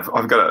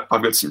 I've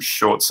got some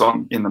shorts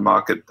on in the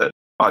market that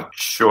I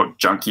short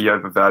junky,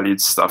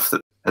 overvalued stuff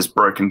that has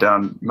broken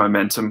down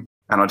momentum.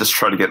 And I just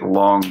try to get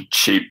long,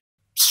 cheap,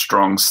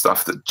 strong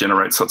stuff that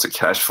generates lots of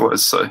cash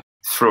flows. So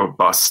through a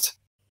bust,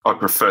 I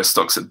prefer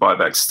stocks that buy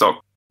back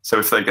stock. So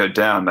if they go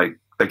down, they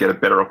get a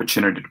better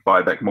opportunity to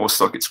buy back more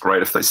stock. It's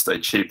great if they stay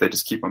cheap. They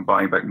just keep on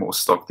buying back more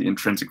stock. The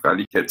intrinsic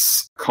value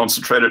gets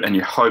concentrated, and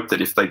you hope that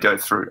if they go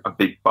through a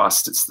big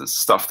bust, it's the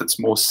stuff that's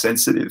more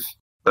sensitive,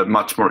 the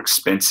much more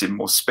expensive,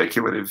 more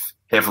speculative,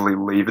 heavily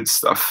levered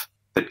stuff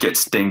that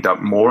gets dinged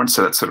up more. And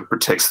so that sort of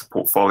protects the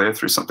portfolio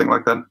through something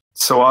like that.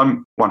 So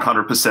I'm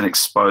 100%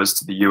 exposed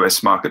to the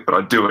US market, but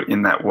I do it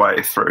in that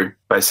way through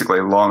basically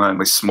long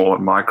only small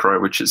and micro,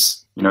 which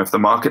is, if the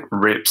market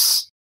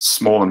rips,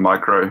 small and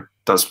micro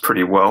does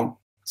pretty well.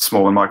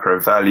 Small and micro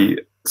value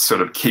sort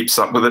of keeps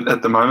up with it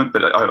at the moment,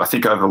 but I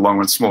think over the long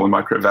run, small and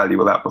micro value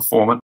will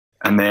outperform it.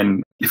 And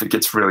then if it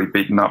gets really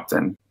beaten up,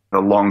 then the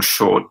long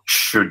short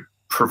should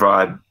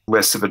provide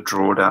less of a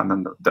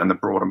drawdown than the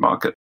broader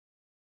market.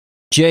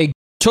 Jake,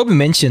 Toby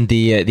mentioned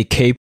the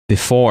Cape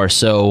before,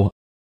 so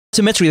it's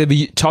a metric that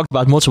we talked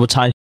about multiple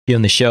times here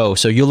on the show.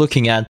 So you're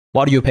looking at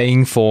what are you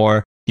paying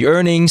for the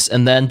earnings,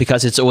 and then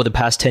because it's over the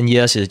past 10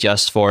 years, it's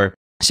just for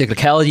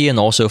cyclicality and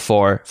also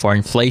for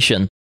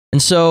inflation.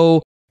 And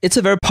so it's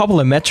a very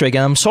popular metric,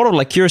 and I'm sort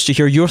of curious to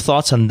hear your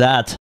thoughts on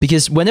that,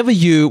 because whenever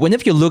you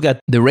look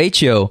at the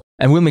ratio,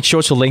 and we'll make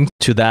sure to link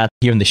to that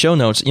here in the show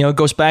notes, it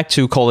goes back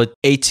to, call it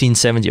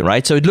 1870,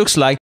 right? So it looks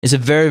like it's a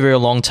very, very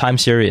long time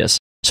series.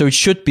 So it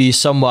should be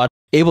somewhat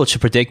able to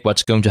predict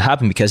what's going to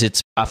happen because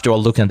it's, after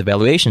all, looking at the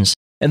valuations.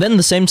 And then at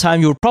the same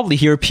time, you'll probably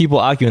hear people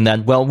arguing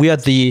that, well, we're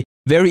at the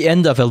very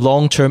end of a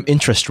long-term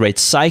interest rate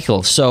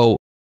cycle. So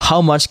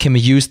how much can we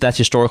use that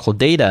historical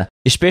data,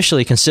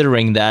 especially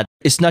considering that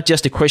it's not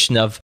just a question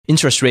of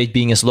interest rate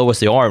being as low as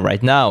they are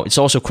right now. It's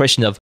also a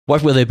question of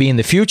what will they be in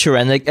the future.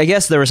 And I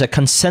guess there is a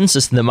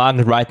consensus in the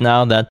market right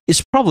now that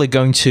it's probably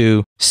going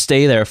to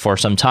stay there for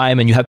some time.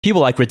 And you have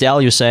people like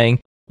Redalio saying,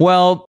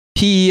 well,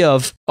 PE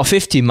of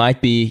 50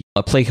 might be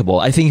applicable.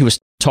 I think he was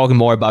talking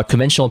more about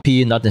conventional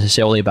PE, not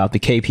necessarily about the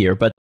Cape here,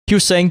 but he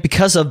was saying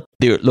because of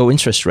the low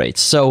interest rates.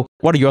 So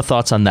what are your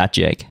thoughts on that,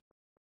 Jake?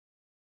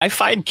 I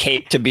find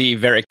Cape to be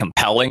very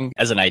compelling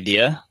as an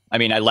idea. I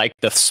mean, I like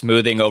the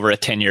smoothing over a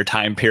 10-year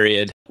time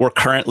period. We're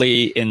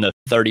currently in the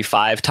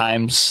 35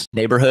 times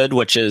neighborhood,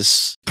 which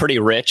is pretty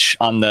rich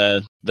on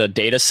the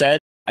data set.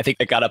 I think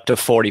it got up to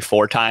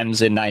 44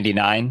 times in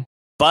 99.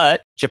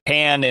 But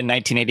Japan in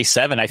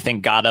 1987, I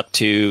think, got up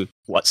to,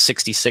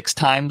 66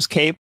 times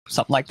Cape,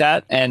 something like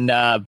that. And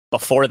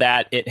before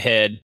that, it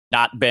had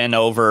not been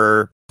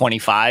over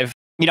 25.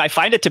 I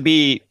find it to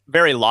be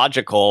very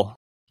logical,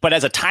 but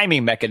as a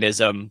timing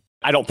mechanism,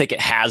 I don't think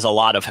it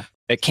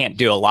can't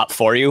do a lot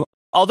for you.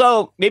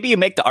 Although maybe you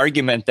make the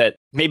argument that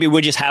maybe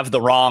we just have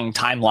the wrong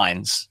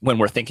timelines when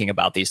we're thinking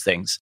about these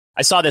things.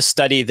 I saw this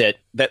study that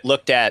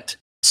looked at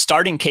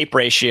starting Cape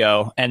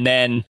ratio and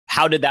then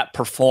how did that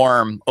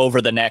perform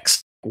over the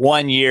next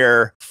 1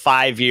 year,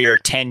 5 year,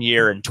 10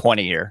 year, and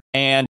 20 year.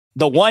 And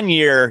the 1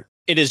 year,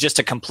 it is just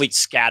a complete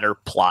scatter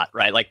plot,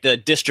 right? Like the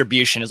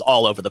distribution is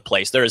all over the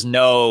place. There's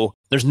no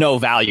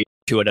value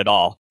to it at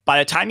all. by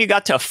the time you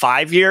got to a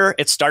 5-year,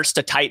 it starts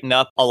to tighten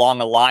up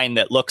along a line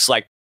that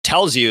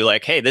tells you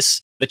like, hey,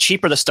 the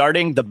cheaper the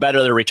starting, the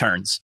better the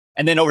returns.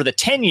 And then over the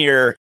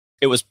 10-year,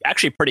 it was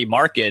actually pretty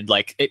marked.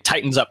 Like it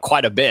tightens up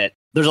quite a bit.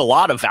 There's a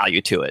lot of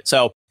value to it.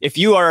 So if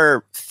you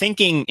are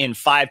thinking in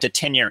 5 to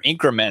 10-year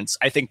increments,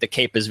 I think the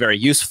CAPE is very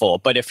useful.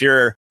 But if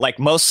you're like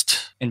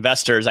most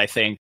investors, I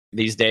think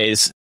these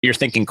days, you're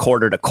thinking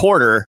quarter to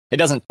quarter, it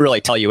doesn't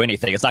really tell you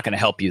anything. It's not going to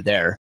help you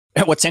there.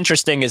 And what's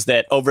interesting is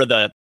that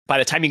by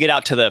the time you get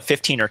out to the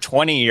 15 or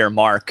 20-year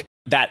mark,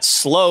 that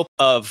slope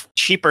of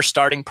cheaper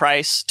starting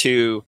price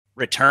to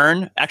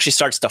return actually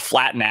starts to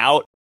flatten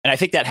out. And I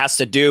think that has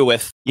to do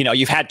with,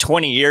 you've had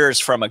 20 years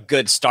from a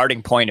good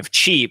starting point of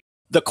cheap.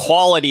 The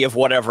quality of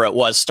whatever it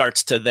was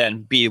starts to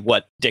then be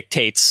what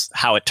dictates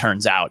how it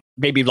turns out.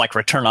 Maybe like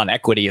return on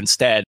equity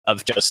instead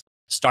of just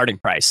starting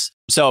price.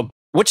 So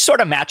which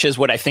sort of matches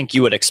what I think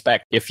you would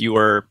expect if you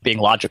were being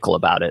logical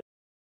about it.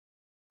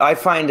 I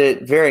find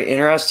it very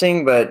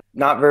interesting, but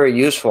not very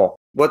useful.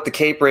 What the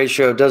CAPE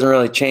ratio doesn't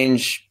really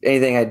change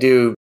anything I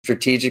do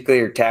strategically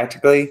or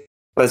tactically,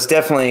 but it's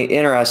definitely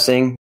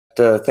interesting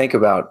to think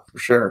about for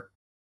sure.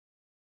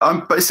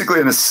 I'm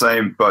basically in the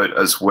same boat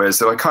as Wes,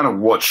 that I kind of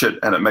watch it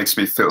and it makes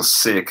me feel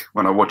sick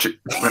when I watch it,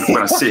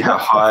 when I see how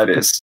high it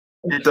is.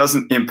 It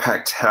doesn't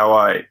impact how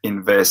I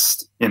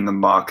invest in the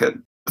market.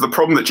 The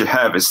problem that you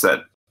have is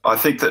that I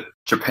think that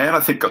Japan,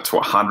 got to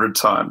 100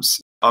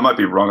 times. I might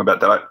be wrong about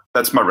that.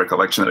 That's my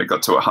recollection, that it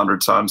got to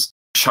 100 times.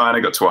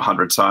 China got to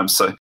 100 times.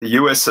 So the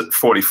US at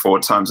 44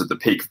 times at the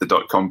peak of the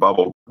dot-com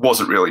bubble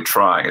wasn't really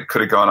trying. It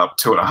could have gone up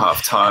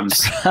 2.5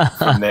 times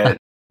from there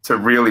to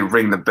really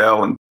ring the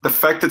bell. And the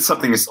fact that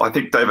something is, I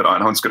think David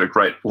Einhorn's got a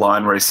great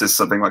line where he says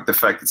something like the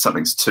fact that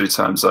something's 2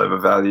 times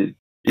overvalued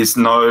is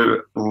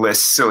no less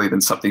silly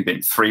than something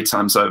being 3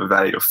 times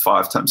overvalued or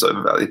 5 times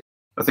overvalued.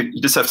 I think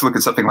you just have to look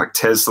at something like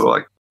Tesla.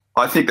 Like,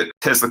 I think that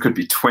Tesla could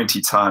be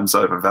 20 times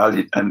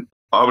overvalued, and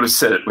I would have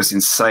said it was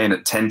insane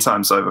at 10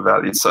 times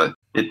overvalued. So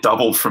it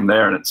doubled from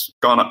there, and it's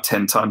gone up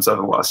 10 times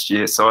over the last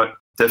year. So I'm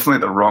definitely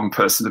the wrong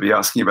person to be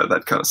asking about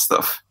that kind of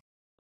stuff.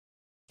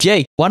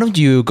 Jay, why don't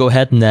you go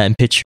ahead and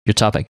pitch your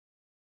topic?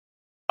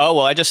 Oh,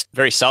 well, I just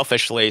very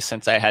selfishly,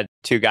 since I had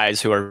 2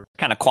 guys who are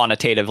kind of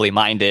quantitatively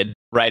minded,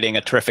 writing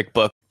a terrific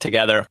book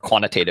together,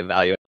 Quantitative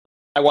Value.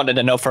 I wanted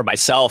to know for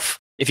myself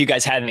if you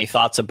guys had any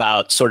thoughts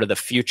about sort of the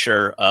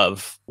future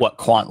of what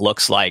quant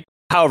looks like,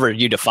 however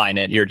you define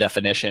it, your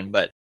definition.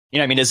 But,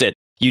 is it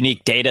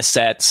unique data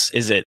sets?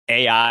 Is it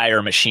AI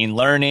or machine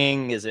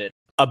learning? Is it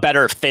a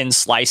better thin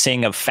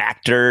slicing of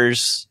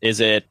factors? Is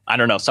it,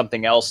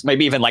 something else?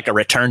 Maybe even like a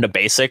return to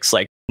basics,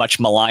 like much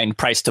maligned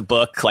price to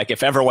book. Like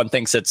if everyone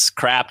thinks it's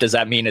crap, does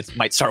that mean it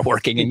might start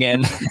working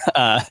again?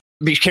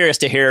 Be curious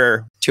to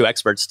hear 2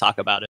 experts talk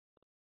about it.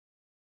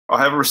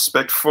 I have a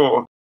respect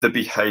for the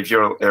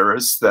behavioral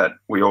errors that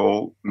we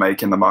all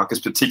make in the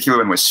markets,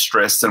 particularly when we're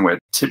stressed, and we're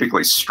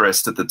typically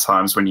stressed at the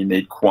times when you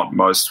need quant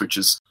most, which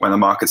is when the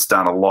market's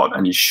down a lot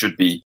and you should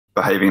be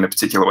behaving in a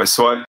particular way.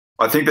 So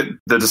I think that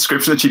the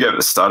description that you gave at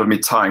the start of me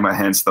tying my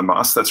hands to the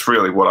mast, that's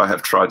really what I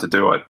have tried to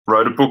do. I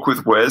wrote a book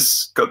with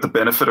Wes, got the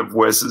benefit of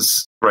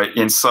Wes's great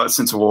insights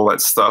into all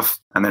that stuff,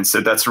 and then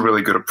said, that's a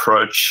really good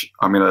approach.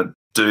 I'm going to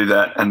do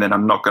that, and then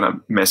I'm not going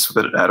to mess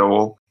with it at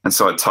all. And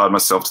so I tied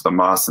myself to the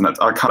mast, and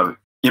I kind of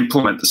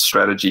implement the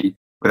strategy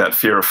without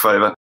fear of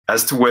favor.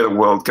 As to where the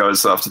world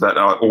goes after that,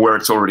 or where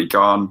it's already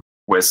gone,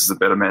 Wes is a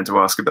better man to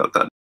ask about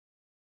that.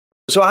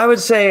 So I would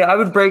say I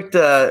would break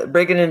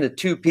it into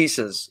 2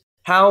 pieces.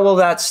 How will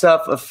that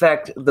stuff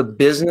affect the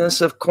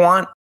business of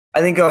quant? I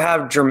think it'll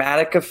have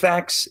dramatic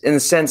effects in the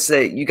sense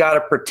that you got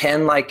to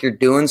pretend like you're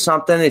doing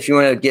something if you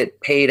want to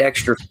get paid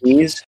extra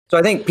fees. So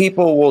I think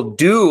people will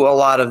do a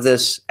lot of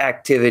this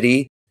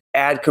activity,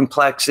 add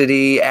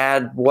complexity,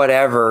 add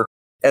whatever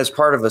as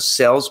part of a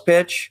sales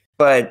pitch.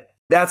 But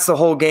that's the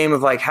whole game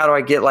of like, how do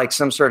I get like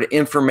some sort of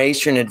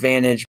information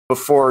advantage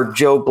before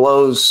Joe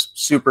Blow's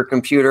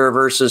supercomputer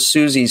versus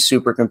Susie's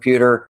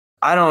supercomputer?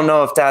 I don't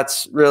know if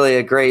that's really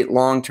a great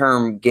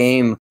long-term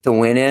game to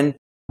win in,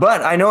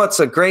 but I know it's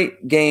a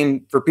great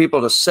game for people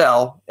to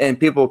sell, and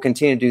people will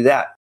continue to do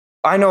that.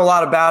 I know a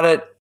lot about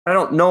it. I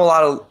don't know a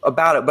lot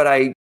about it, but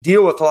I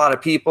deal with a lot of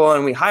people,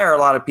 and we hire a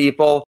lot of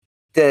people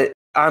that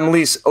I'm at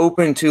least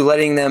open to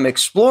letting them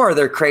explore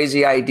their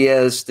crazy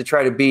ideas to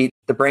try to beat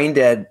the brain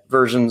dead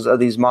versions of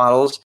these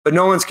models. But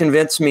no one's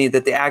convinced me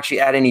that they actually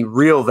add any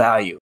real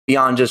value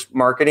beyond just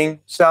marketing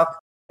stuff.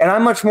 And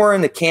I'm much more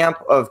in the camp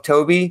of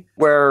Toby,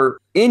 where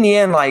in the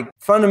end, like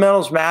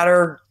fundamentals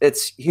matter.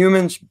 It's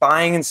humans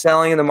buying and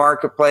selling in the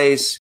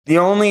marketplace. The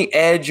only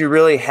edge you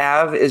really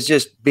have is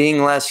just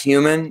being less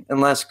human and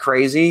less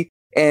crazy.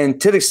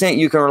 And to the extent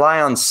you can rely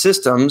on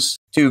systems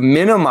to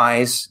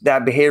minimize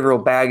that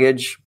behavioral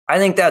baggage, I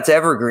think that's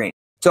evergreen.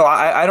 So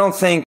I don't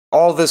think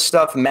all this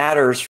stuff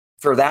matters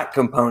for that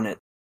component.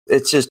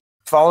 It's just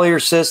follow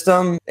your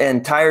system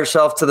and tie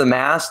yourself to the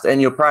mast,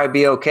 and you'll probably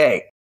be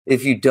okay.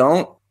 If you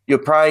don't, you'll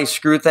probably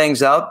screw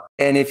things up.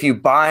 And if you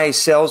buy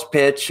sales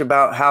pitch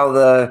about how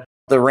the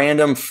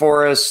random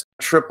forest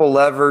triple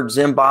levered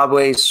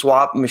Zimbabwe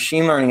swap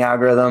machine learning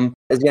algorithm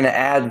is going to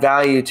add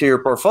value to your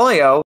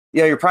portfolio,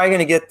 you're probably going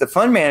to get the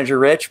fund manager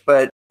rich,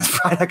 but it's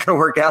probably not going to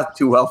work out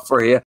too well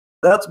for you.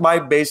 That's my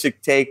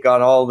basic take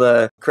on all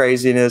the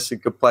craziness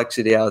and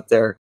complexity out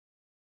there.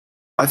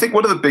 I think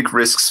one of the big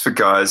risks for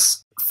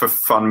guys, for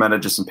fund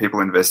managers and people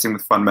investing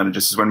with fund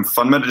managers, is when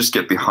fund managers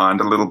get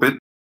behind a little bit,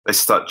 they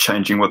start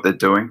changing what they're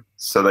doing.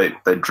 So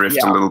they drift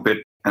a little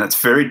bit. And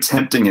it's very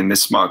tempting in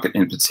this market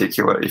in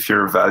particular, if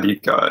you're a value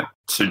guy,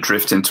 to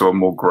drift into a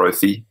more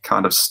growthy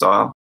kind of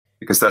style,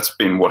 because that's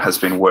been what has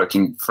been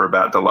working for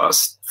about the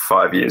last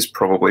 5 years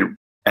probably.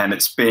 And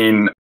it's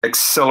been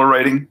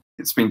accelerating.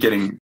 It's been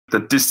getting, the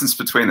distance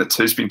between the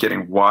two has been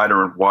getting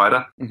wider and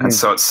wider. Mm-hmm. And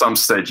so at some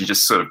stage, you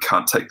just sort of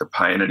can't take the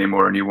pain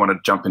anymore, and you want to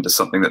jump into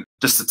something that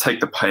just to take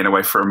the pain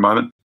away for a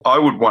moment. I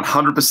would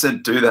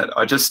 100% do that.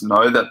 I just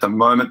know that the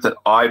moment that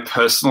I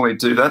personally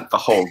do that, the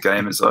whole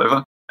game is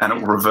over, and it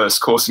will reverse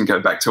course and go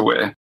back to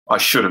where I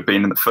should have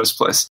been in the first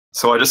place.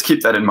 So I just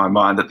keep that in my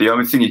mind, that the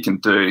only thing you can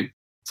do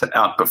to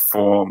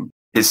outperform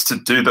is to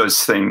do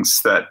those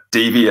things that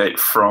deviate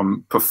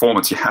from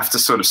performance. You have to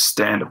sort of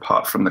stand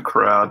apart from the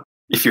crowd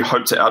if you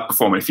hope to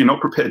outperform. And if you're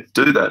not prepared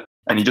to do that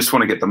and you just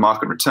want to get the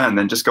market return,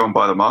 then just go and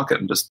buy the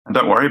market and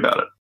don't worry about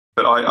it.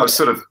 But I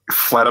sort of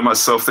flatter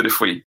myself that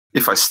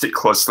if I stick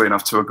closely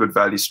enough to a good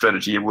value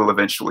strategy, it will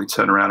eventually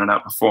turn around and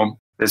outperform.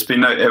 There's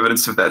been no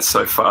evidence of that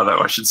so far, though,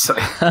 I should say.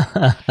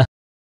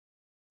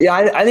 Yeah,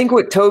 I think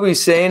what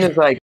Toby's saying is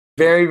like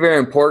very, very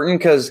important,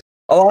 because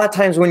a lot of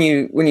times when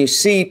you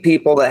see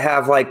people that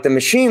have like the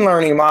machine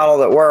learning model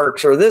that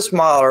works, or this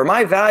model, or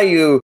my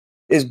value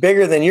is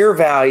bigger than your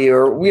value,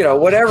 or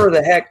whatever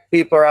the heck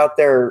people are out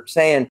there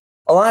saying,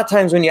 a lot of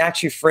times when you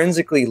actually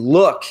forensically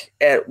look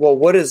at, well,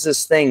 what is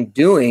this thing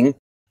doing?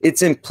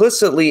 It's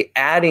implicitly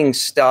adding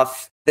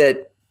stuff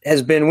that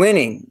has been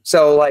winning.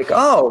 So like,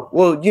 oh,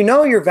 well,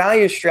 your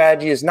value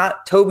strategy is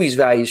not Toby's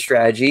value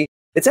strategy.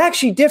 It's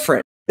actually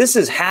different. This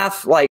is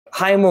half like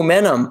high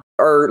momentum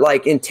or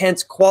like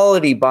intense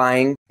quality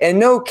buying. And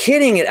no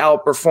kidding, it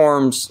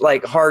outperforms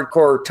like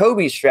hardcore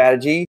Toby's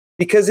strategy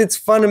because it's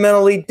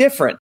fundamentally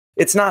different.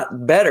 It's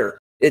not better.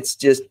 It's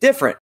just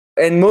different.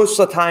 And most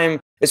of the time,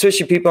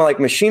 especially people in like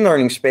machine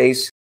learning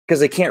space, because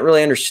they can't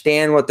really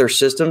understand what their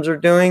systems are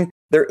doing,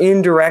 they're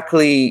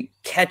indirectly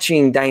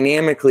catching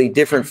dynamically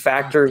different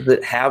factors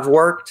that have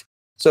worked.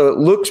 So it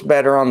looks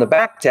better on the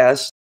back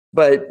test,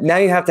 but now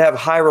you have to have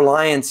high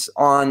reliance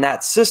on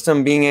that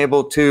system being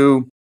able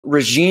to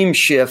regime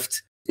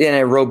shift in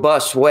a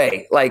robust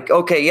way. Like,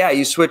 okay, yeah,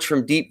 you switch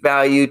from deep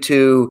value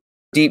to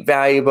deep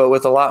value, but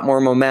with a lot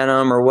more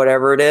momentum or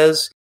whatever it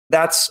is.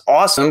 That's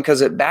awesome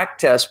because it back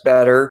tests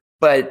better.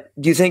 But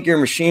do you think your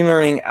machine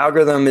learning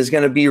algorithm is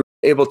going to be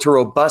able to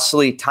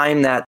robustly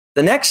time that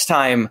the next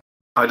time?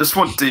 I just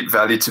want deep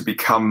value to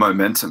become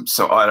momentum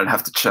so I don't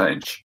have to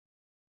change.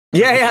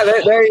 Yeah,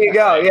 there you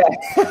go.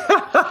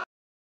 Yeah.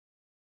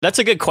 That's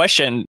a good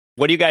question.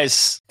 What do you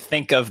guys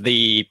think of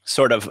the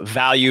sort of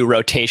value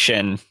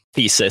rotation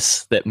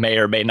thesis that may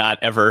or may not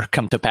ever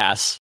come to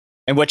pass?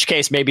 In which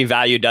case, maybe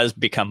value does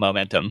become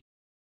momentum.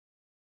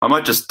 I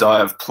might just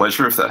die of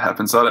pleasure if that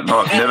happens. I don't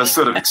know. I've never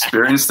sort of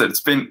experienced it.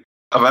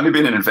 I've only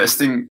been in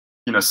investing,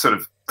 sort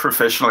of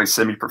professionally,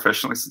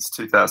 semi-professionally since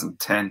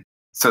 2010.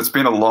 So it's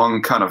been a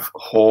long kind of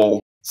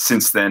haul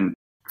since then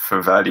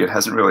for value. It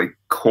hasn't really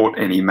caught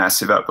any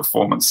massive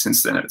outperformance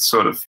since then. It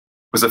sort of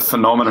was a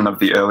phenomenon of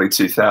the early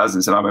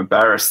 2000s. And I'm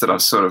embarrassed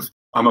that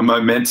I'm a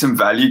momentum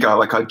value guy.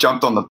 Like I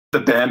jumped on the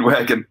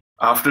bandwagon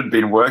after it'd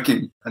been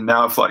working. And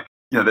now I've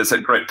there's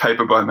that great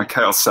paper by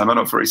Mikhail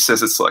Samanov where he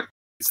says it's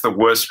the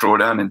worst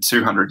drawdown in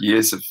 200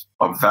 years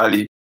of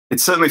value. It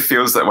certainly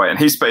feels that way. And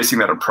he's basing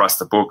that on price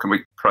to book. And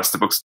price to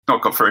book's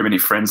not got very many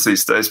friends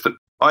these days. But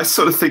I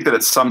sort of think that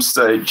at some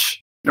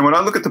stage, when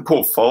I look at the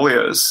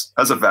portfolios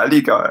as a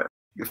value guy,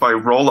 if I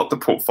roll up the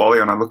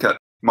portfolio and I look at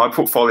my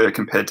portfolio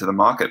compared to the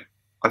market,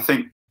 I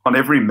think on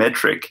every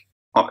metric,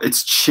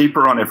 it's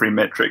cheaper on every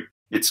metric.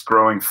 It's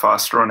growing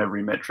faster on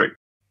every metric.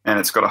 And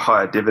it's got a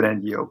higher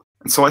dividend yield.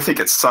 And so I think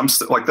at some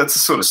that's the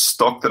sort of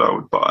stock that I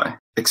would buy,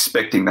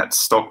 expecting that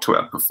stock to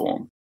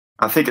outperform.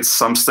 I think at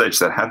some stage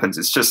that happens.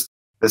 It's just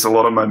there's a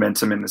lot of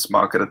momentum in this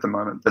market at the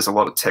moment. There's a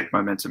lot of tech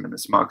momentum in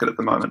this market at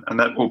the moment, and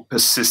that will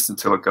persist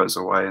until it goes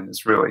away. And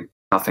there's really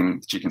nothing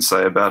that you can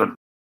say about it.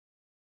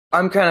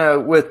 I'm kind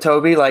of with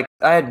Toby. Like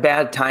I had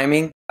bad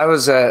timing. I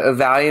was a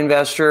value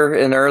investor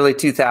in the early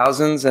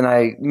 2000s, and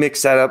I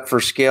mixed that up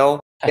for skill.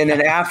 And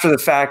then after the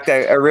fact,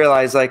 I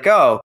realized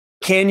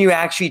can you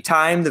actually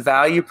time the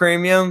value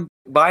premium?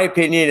 My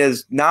opinion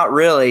is not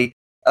really,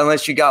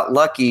 unless you got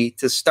lucky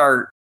to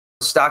start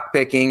stock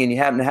picking and you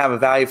happen to have a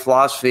value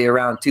philosophy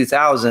around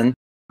 2000.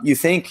 You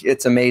think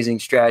it's amazing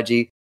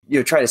strategy.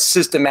 You try to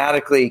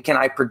systematically, can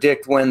I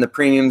predict when the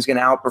premium is going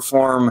to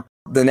outperform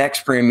the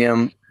next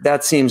premium?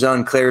 That seems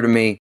unclear to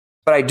me.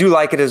 But I do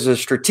like it as a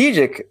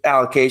strategic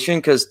allocation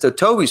because to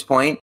Toby's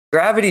point,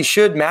 gravity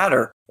should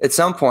matter at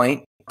some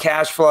point.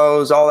 Cash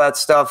flows, all that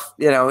stuff,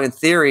 in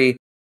theory,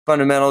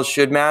 fundamentals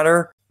should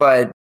matter.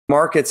 But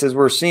markets, as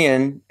we're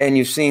seeing, and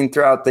you've seen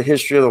throughout the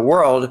history of the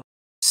world,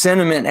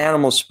 sentiment,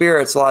 animal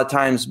spirits, a lot of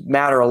times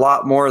matter a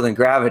lot more than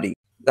gravity.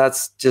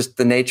 That's just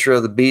the nature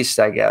of the beast,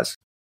 I guess.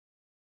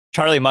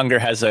 Charlie Munger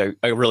has a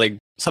really,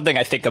 something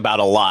I think about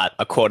a lot,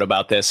 a quote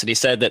about this. And he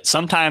said that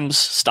sometimes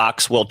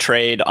stocks will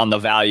trade on the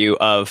value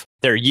of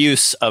their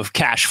use of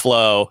cash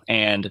flow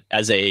and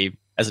as an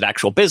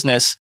actual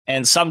business.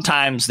 And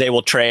sometimes they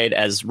will trade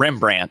as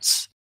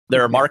Rembrandts.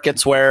 There are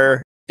markets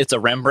where it's a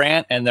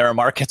Rembrandt and there are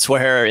markets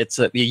where it's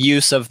the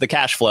use of the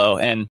cash flow.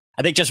 And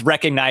I think just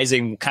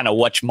recognizing kind of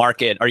which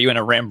market are you in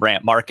a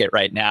Rembrandt market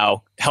right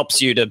now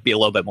helps you to be a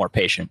little bit more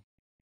patient.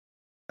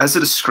 As a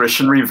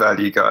discretionary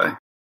value guy,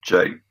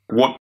 Jake,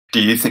 what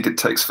do you think it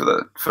takes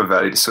for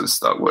value to sort of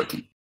start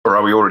working? Or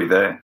are we already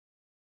there?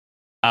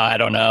 I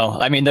don't know.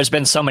 I mean, there's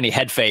been so many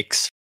head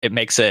fakes. It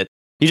makes it,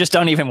 you just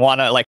don't even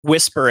want to like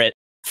whisper it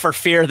for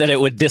fear that it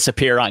would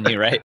disappear on you,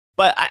 right?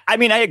 But I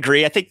mean, I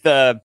agree. I think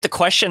the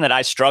question that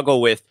I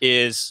struggle with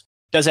is,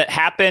 does it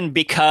happen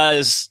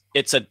because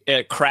it's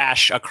a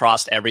crash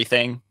across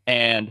everything?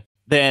 And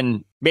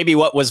then maybe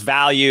what was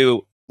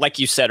value, like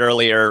you said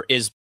earlier,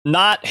 is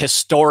not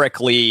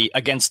historically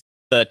against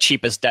the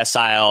cheapest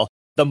decile,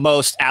 the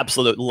most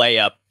absolute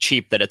layup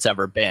cheap that it's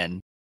ever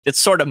been. It's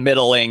sort of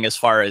middling as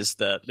far as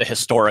the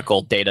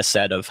historical data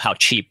set of how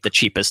cheap the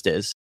cheapest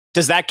is.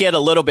 Does that get a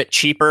little bit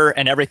cheaper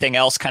and everything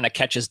else kind of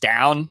catches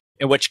down?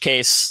 In which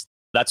case,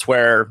 that's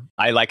where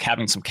I like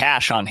having some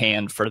cash on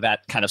hand for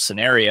that kind of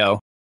scenario.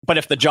 But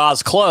if the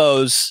jaws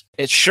close,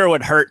 it sure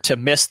would hurt to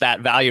miss that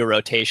value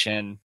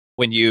rotation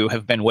when you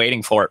have been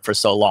waiting for it for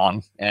so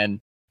long. And,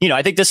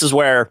 I think this is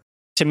where,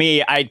 to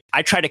me,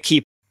 I try to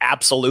keep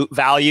absolute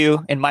value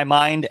in my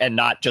mind and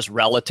not just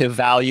relative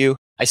value.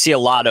 I see a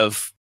lot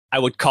of, I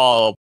would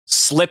call,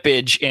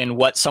 slippage in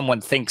what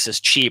someone thinks is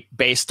cheap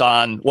based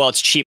on, well,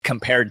 it's cheap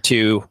compared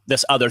to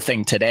this other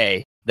thing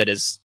today that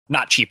is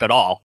not cheap at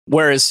all.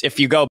 Whereas if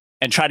you go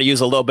and try to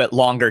use a little bit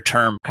longer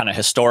term kind of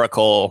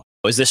historical,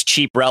 is this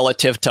cheap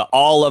relative to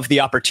all of the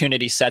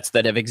opportunity sets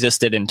that have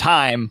existed in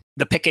time?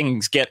 The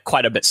pickings get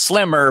quite a bit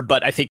slimmer,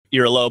 but I think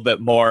you're a little bit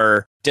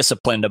more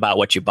disciplined about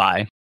what you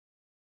buy.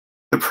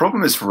 The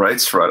problem is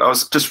rates, right? I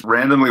was just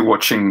randomly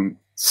watching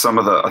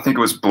I think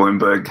it was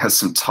Bloomberg has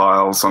some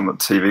tiles on the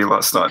TV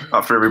last night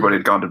after everybody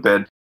had gone to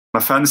bed. I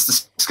found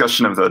this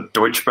discussion of the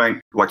Deutsche Bank,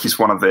 like he's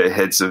one of their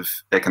heads of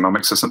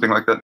economics or something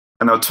like that.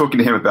 And they were talking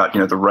to him about,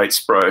 the rates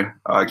bro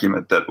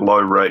argument that low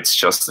rates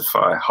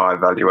justify high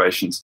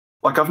valuations.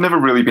 Like I've never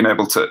really been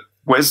able to,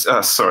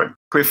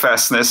 Clear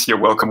Fastness, you're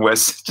welcome,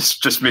 Wes.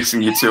 Just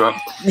mixing you two up.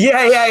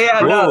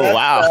 Yeah. Ooh, no,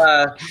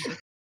 wow.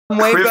 I'm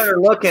way better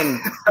looking.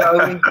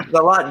 A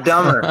lot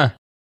dumber.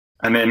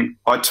 And then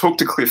I talked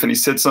to Cliff and he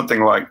said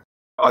something like,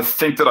 I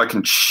think that I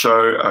can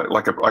show,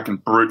 I can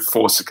brute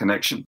force a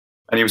connection.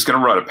 And he was going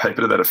to write a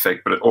paper to that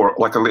effect, or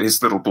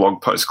his little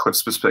blog post,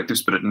 Cliff's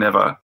Perspectives, but it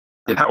never,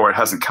 or it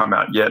hasn't come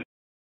out yet.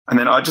 And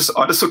then I just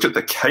looked at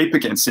the CAPE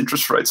against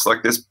interest rates,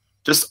 like this,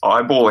 just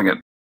eyeballing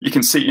it. You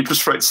can see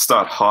interest rates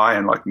start high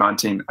in like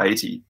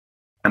 1980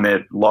 and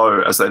they're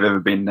low as they've ever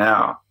been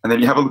now. And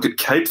then you have a look at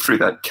CAPE through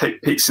that.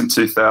 CAPE peaks in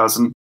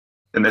 2000.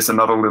 Then there's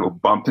another little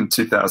bump in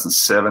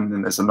 2007,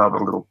 and there's another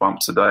little bump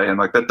today. And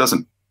like that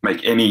doesn't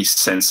make any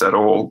sense at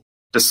all,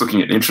 just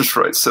looking at interest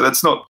rates. So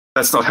that's not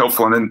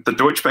helpful. And then the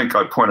Deutsche Bank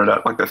guy pointed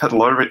out, like they've had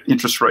low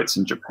interest rates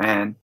in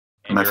Japan,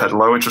 and they've had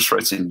low interest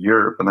rates in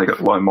Europe, and they got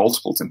low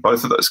multiples in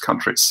both of those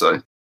countries.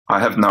 So I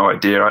have no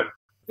idea.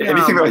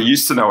 Anything that I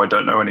used to know, I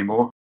don't know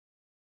anymore.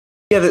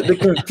 Yeah, the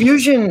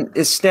confusion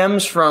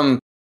stems from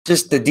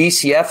just the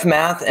DCF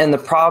math and the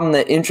problem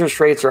that interest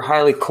rates are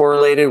highly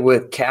correlated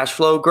with cash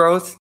flow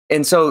growth.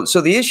 And so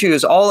the issue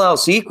is all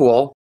else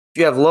equal. If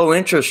you have low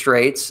interest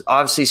rates,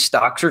 obviously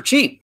stocks are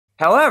cheap.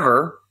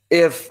 However,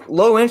 if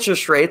low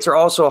interest rates are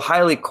also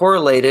highly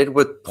correlated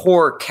with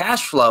poor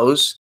cash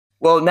flows,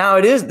 well, now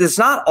it's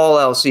not all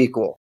else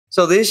equal.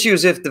 So the issue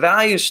is if the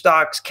value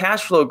stocks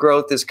cash flow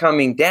growth is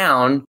coming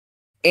down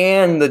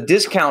and the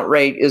discount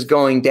rate is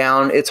going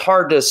down, it's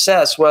hard to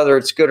assess whether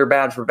it's good or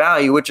bad for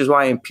value, which is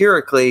why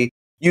empirically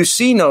you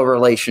see no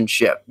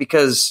relationship,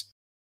 because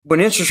when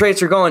interest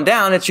rates are going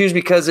down, it's usually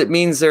because it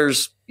means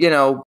there's,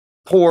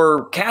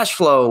 poor cash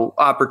flow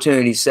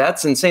opportunity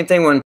sets. And same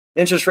thing when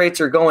interest rates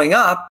are going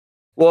up.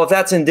 Well, if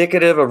that's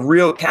indicative of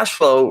real cash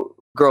flow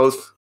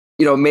growth,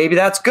 maybe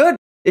that's good.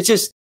 It's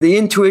just the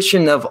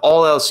intuition of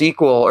all else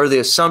equal, or the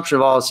assumption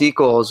of all else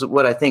equal, is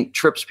what I think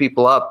trips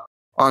people up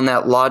on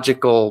that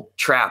logical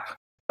trap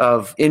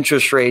of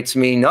interest rates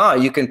mean,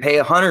 you can pay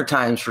 100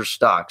 times for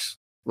stocks.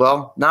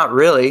 Well, not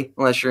really,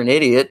 unless you're an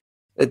idiot.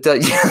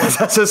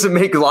 That doesn't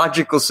make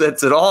logical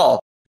sense at all.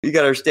 You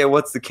got to understand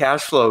what's the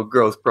cash flow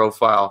growth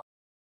profile.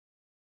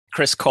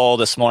 Chris Cole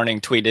this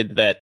morning tweeted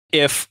that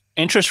if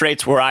interest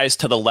rates rise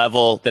to the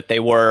level that they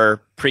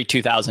were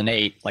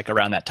pre-2008, like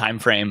around that time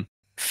frame,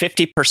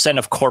 50%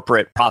 of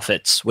corporate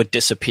profits would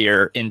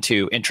disappear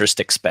into interest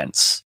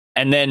expense.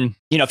 And then,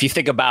 if you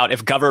think about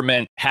if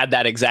government had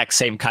that exact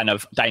same kind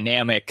of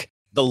dynamic,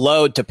 the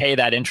load to pay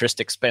that interest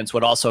expense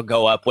would also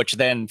go up, which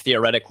then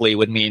theoretically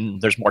would mean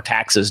there's more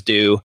taxes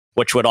due,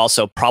 which would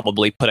also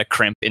probably put a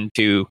crimp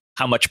into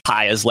how much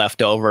pie is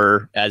left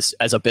over as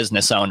a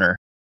business owner.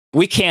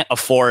 We can't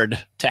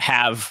afford to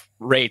have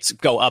rates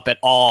go up at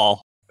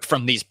all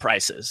from these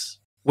prices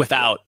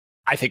without,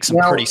 I think, some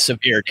pretty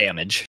severe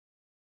damage.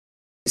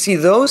 See,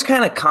 those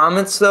kind of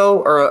comments,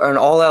 though, are an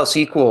all else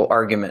equal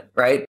argument,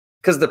 right?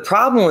 Because the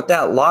problem with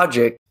that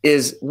logic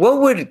is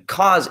what would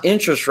cause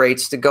interest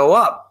rates to go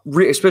up,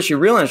 especially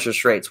real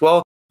interest rates?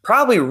 Well,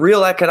 probably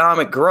real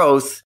economic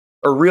growth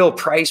or real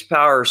price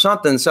power or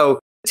something. So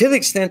to the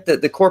extent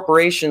that the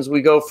corporations,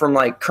 we go from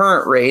like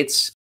current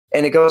rates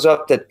and it goes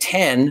up to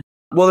 10,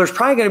 well, there's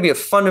probably going to be a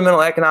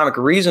fundamental economic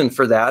reason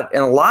for that.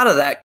 And a lot of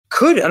that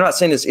could, I'm not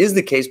saying this is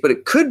the case, but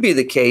it could be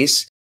the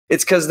case.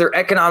 It's because their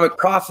economic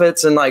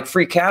profits and like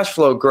free cash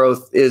flow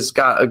growth is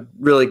got a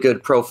really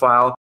good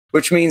profile,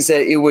 which means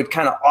that it would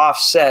kind of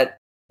offset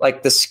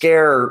like the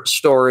scare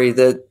story,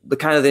 the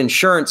kind of the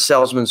insurance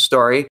salesman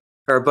story.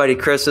 Our buddy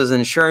Chris is an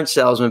insurance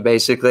salesman,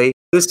 basically.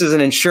 This is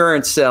an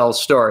insurance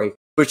sales story,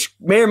 which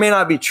may or may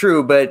not be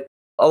true, but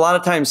a lot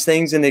of times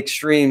things in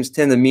extremes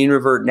tend to mean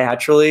revert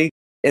naturally.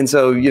 And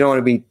so you don't want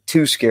to be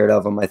too scared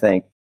of them, I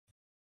think.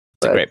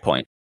 That's a great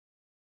point.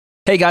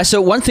 Hey guys,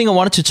 so one thing I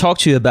wanted to talk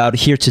to you about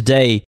here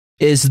today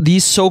is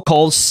these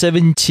so-called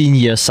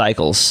 17-year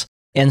cycles.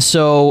 And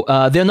so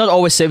they're not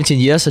always 17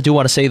 years. I do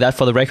want to say that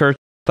for the record,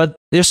 but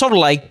they're sort of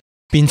like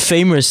been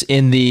famous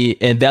in the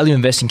value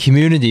investing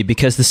community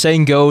because the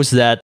saying goes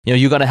that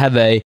you're going to have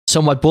a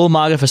somewhat bull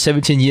market for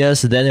 17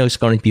 years, and then it's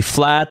going to be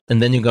flat,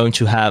 and then you're going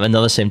to have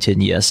another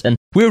 17 years. And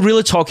we're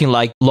really talking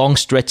like long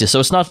stretches. So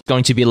it's not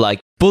going to be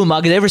like bull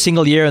market every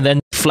single year and then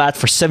flat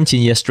for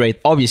 17 years straight.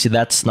 Obviously,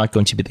 that's not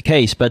going to be the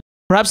case. But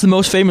perhaps the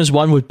most famous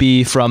one would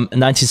be from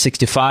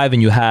 1965,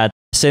 and you had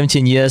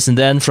 17 years, and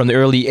then from the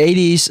early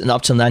 80s and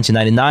up till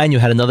 1999, you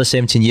had another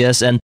 17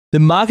 years, and the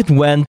market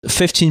went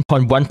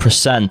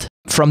 15.1%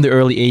 from the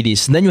early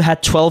 80s. And then you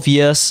had 12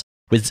 years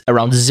with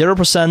around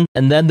 0%,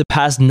 and then the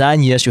past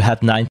 9 years, you had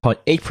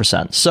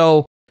 9.8%.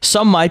 So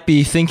some might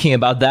be thinking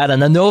about that,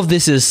 and I know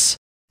this is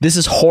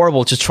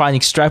horrible to try and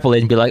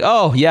extrapolate and be like,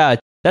 oh yeah,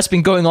 that's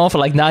been going on for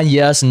like 9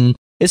 years, and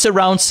it's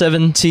around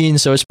 17,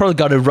 so it's probably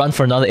got to run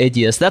for another 8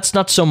 years. That's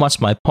not so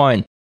much my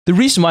point. The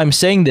reason why I'm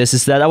saying this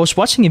is that I was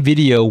watching a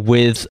video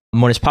with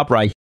Monish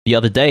Paprai the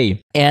other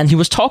day, and he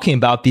was talking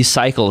about these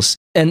cycles,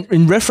 and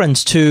in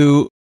reference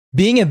to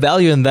being a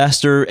value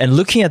investor and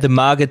looking at the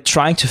market,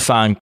 trying to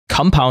find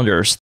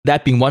compounders,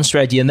 that being one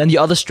strategy, and then the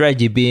other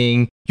strategy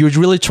being you're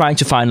really trying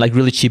to find like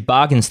really cheap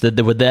bargains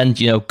that would then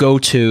go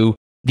to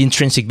the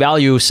intrinsic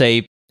value,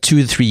 say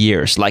 2 to 3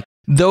 years. Like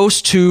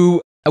those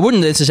two, I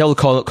wouldn't necessarily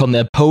call them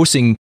the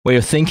opposing way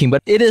of thinking,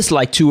 but it is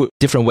like two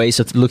different ways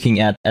of looking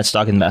at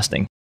stock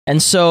investing.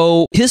 And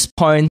so his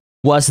point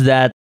was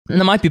that,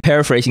 and I might be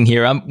paraphrasing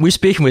here, we're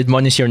speaking with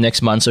Monish here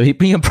next month, so he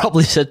can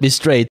probably set me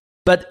straight.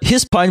 But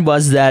his point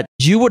was that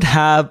you would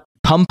have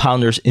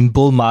compounders in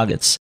bull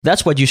markets.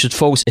 That's what you should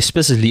focus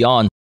explicitly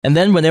on. And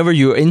then whenever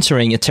you're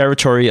entering a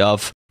territory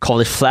of, call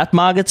it flat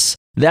markets,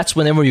 that's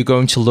whenever you're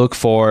going to look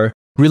for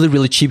really,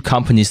 really cheap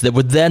companies that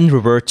would then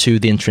revert to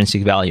the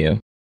intrinsic value.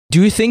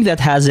 Do you think that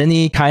has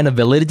any kind of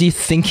validity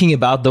thinking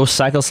about those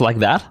cycles like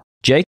that?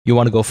 Jake, you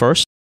want to go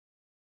first?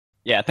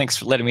 Yeah, thanks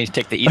for letting me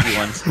take the easy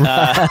ones.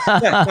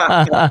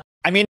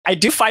 I mean, I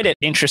do find it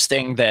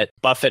interesting that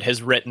Buffett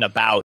has written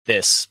about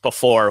this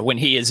before when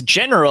he is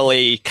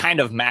generally kind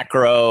of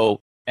macro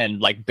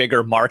and like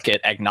bigger market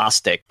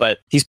agnostic, but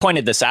he's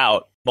pointed this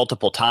out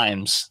multiple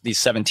times, these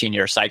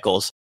 17-year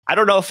cycles. I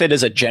don't know if it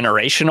is a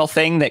generational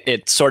thing, that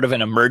it's sort of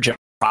an emergent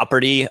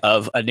property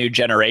of a new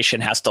generation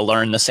has to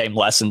learn the same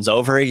lessons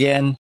over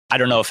again. I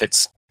don't know if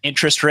it's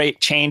interest rate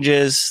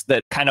changes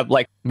that kind of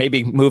like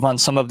maybe move on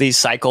some of these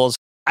cycles.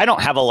 I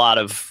don't have a lot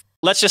of,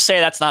 let's just say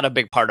that's not a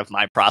big part of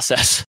my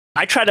process.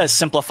 I try to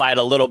simplify it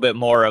a little bit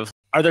more of,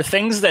 are there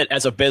things that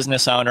as a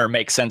business owner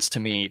make sense to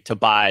me to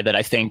buy that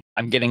I think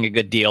I'm getting a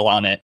good deal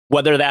on it?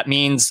 Whether that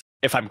means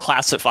if I'm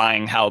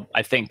classifying how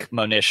I think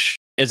Monish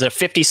is a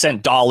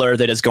 50-cent dollar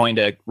that is going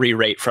to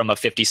re-rate from a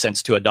 50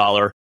 cents to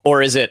 $1,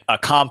 or is it a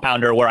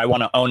compounder where I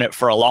want to own it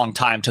for a long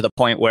time to the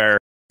point where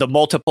the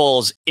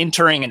multiples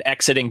entering and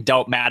exiting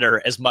don't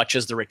matter as much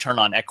as the return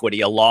on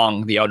equity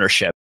along the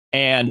ownership?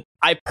 And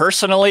I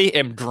personally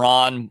am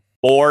drawn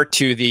more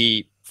to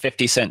the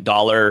 50-cent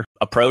dollar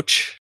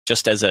approach,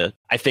 just as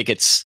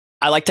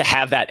I like to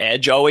have that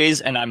edge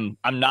always, and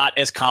I'm not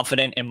as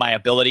confident in my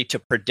ability to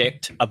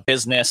predict a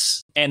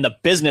business and the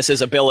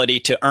business's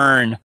ability to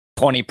earn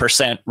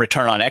 20%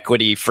 return on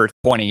equity for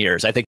 20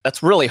 years. I think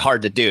that's really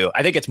hard to do.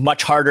 I think it's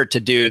much harder to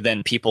do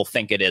than people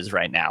think it is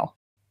right now.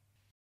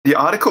 The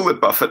article that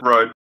Buffett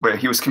wrote where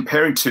he was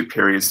comparing two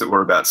periods that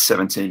were about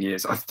 17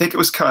 years, I think it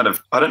was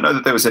I don't know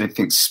that there was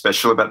anything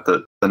special about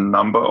the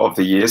number of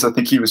the years. I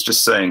think he was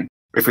just saying,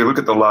 if we look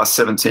at the last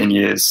 17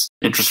 years,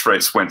 interest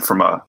rates went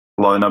from a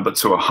low number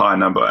to a high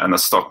number, and the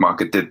stock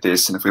market did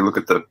this. And if we look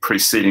at the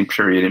preceding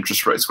period,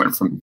 interest rates went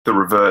from the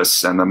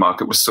reverse, and the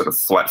market was sort of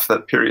flat for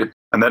that period.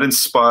 And that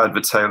inspired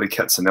Vitaly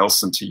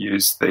Katzenelson to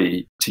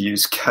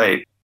use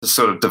CAPE to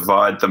sort of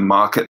divide the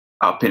market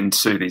up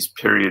into these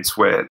periods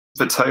where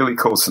Vitaly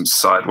calls them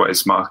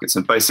sideways markets.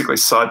 And basically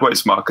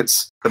sideways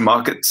markets, the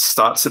market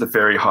starts at a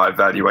very high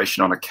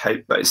valuation on a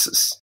CAPE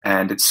basis.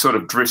 And it sort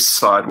of drifts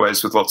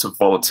sideways with lots of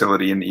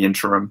volatility in the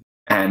interim.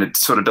 And it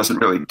sort of doesn't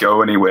really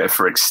go anywhere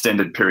for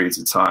extended periods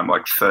of time,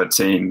 like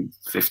 13,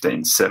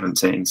 15,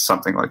 17,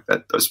 something like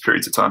that, those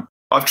periods of time.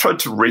 I've tried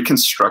to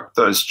reconstruct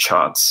those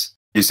charts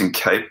using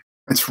CAPE.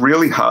 It's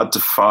really hard to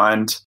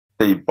find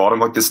the bottom.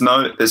 Like there's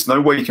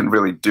no way you can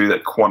really do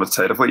that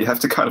quantitatively. You have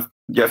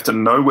to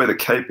know where the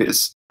CAPE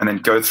is and then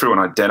go through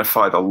and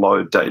identify the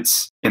low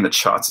dates in the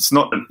charts. It's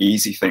not an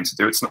easy thing to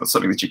do. It's not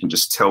something that you can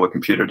just tell the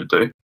computer to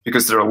do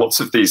because there are lots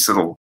of these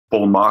little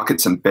bull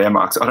markets and bear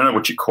markets. I don't know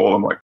what you call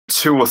them, like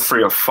 2 or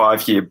 3 or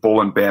 5 year bull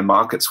and bear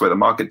markets where the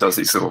market does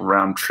these little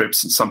round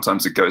trips and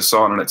sometimes it goes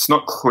on and it's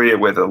not clear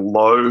where the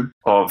low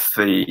of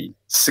the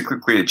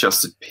cyclically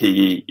adjusted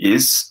PE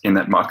is in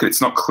that market.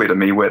 It's not clear to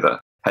me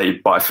how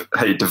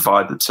you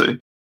divide the two.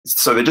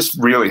 So they're just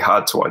really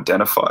hard to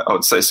identify, I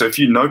would say. So if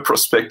you know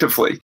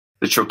prospectively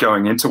that you're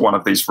going into one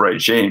of these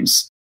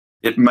regimes,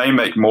 it may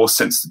make more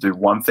sense to do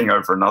one thing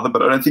over another,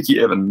 but I don't think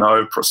you ever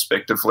know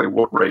prospectively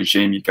what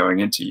regime you're going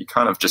into. You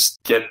kind of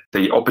just get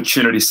the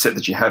opportunity set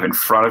that you have in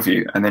front of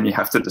you, and then you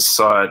have to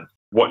decide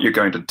what you're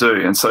going to do.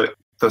 And so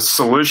the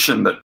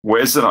solution that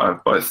Wes and I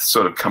have both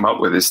sort of come up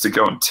with is to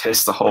go and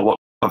test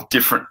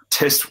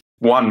test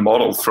one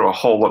model through a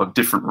whole lot of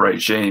different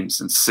regimes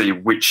and see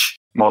which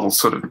model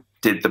sort of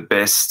did the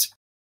best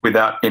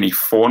without any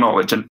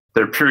foreknowledge. And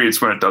there are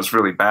periods when it does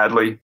really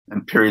badly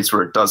and periods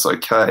where it does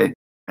okay.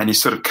 And you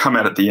sort of come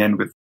out at the end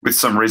with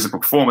some reasonable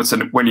performance.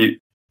 And when you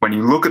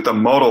look at the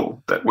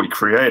model that we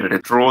created,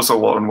 it draws a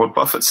lot on what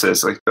Buffett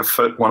says. Like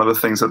one of the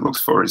things it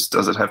looks for is,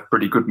 does it have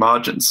pretty good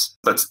margins?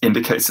 That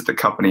indicates that the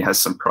company has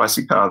some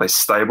pricing power. Are they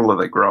stable? Are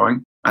they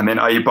growing? And then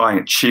are you buying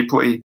it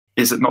cheaply?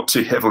 Is it not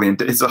too heavily?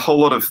 There's a whole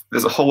lot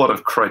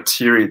of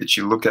criteria that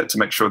you look at to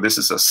make sure this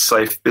is a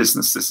safe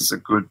business. This is a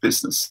good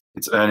business.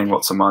 It's earning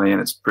lots of money and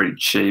it's pretty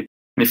cheap.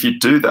 And if you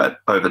do that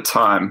over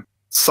time,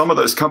 some of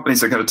those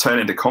companies are going to turn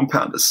into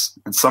compounders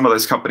and some of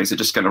those companies are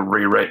just going to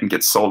re-rate and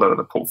get sold out of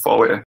the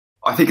portfolio.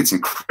 I think it's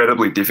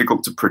incredibly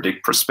difficult to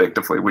predict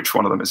prospectively which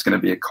one of them is going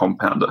to be a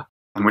compounder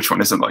and which one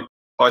isn't. Like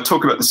I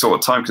talk about this all the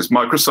time because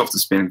Microsoft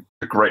has been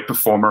a great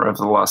performer over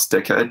the last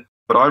decade.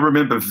 But I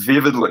remember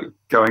vividly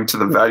going to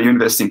the value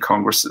investing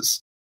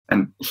congresses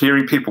and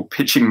hearing people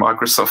pitching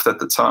Microsoft at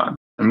the time.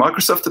 And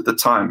Microsoft at the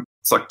time,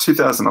 it's like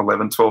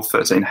 2011, 12,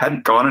 13,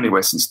 hadn't gone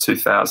anywhere since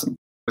 2000. It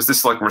was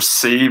this like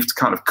received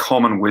kind of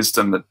common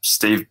wisdom that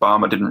Steve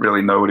Ballmer didn't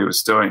really know what he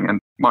was doing. And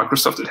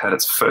Microsoft had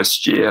its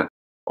first year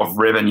of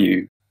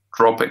revenue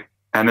dropping.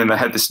 And then they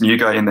had this new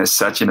guy in there,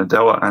 Satya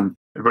Nadella. And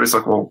everybody's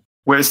like, well,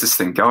 where's this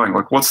thing going?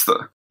 Like,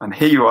 and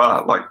here you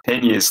are, like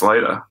 10 years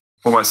later.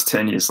 Almost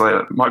 10 years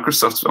later,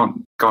 Microsoft's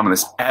gone on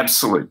this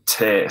absolute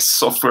tear.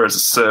 Software as a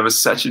service,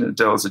 Satya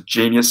Nadella is a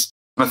genius.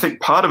 And I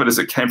think part of it is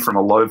it came from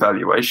a low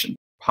valuation.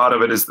 Part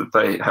of it is that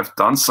they have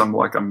done some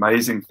like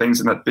amazing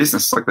things in that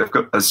business. Like they've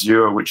got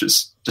Azure, which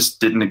just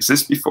didn't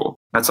exist before.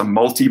 That's a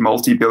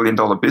multi-billion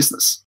dollar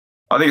business.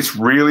 I think it's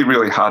really,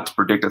 really hard to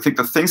predict. I think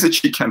the things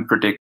that you can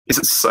predict, is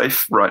it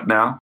safe right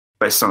now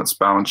based on its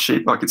balance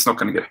sheet? Like it's not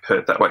going to get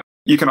hurt that way.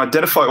 You can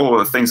identify all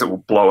of the things that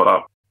will blow it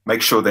up,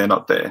 make sure they're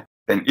not there.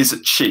 Then is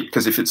it cheap?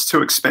 Because if it's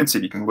too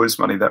expensive, you can lose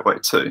money that way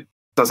too.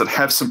 Does it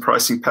have some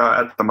pricing power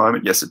at the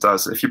moment? Yes, it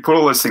does. If you put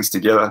all those things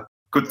together,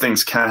 good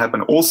things can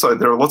happen. Also,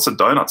 there are lots of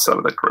donuts out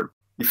of that group.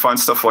 You find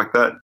stuff like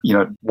that,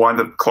 wind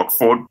the clock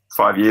forward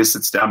 5 years,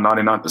 it's down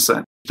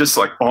 99%. Just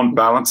like on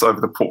balance over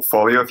the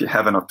portfolio, if you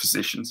have enough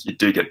positions, you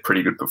do get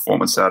pretty good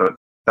performance out of it.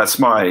 That's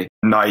my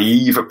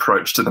naive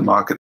approach to the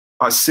market.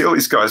 I see all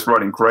these guys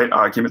writing great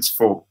arguments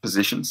for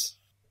positions.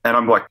 And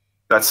I'm like,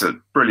 that's a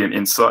brilliant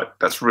insight.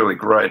 That's really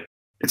great.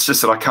 It's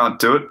just that I can't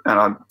do it, and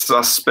I'm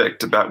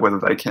suspect about whether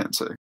they can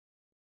too.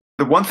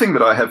 The one thing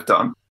that I have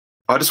done,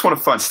 I just want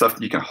to find stuff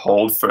that you can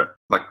hold for,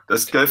 like,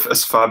 let's go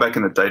as far back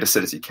in the data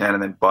set as you can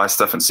and then buy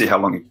stuff and see how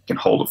long you can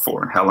hold it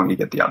for and how long you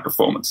get the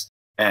outperformance.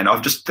 And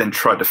I've just then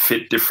tried to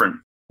fit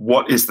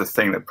what is the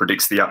thing that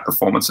predicts the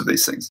outperformance of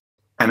these things?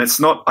 And it's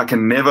not, I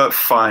can never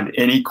find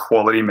any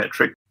quality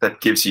metric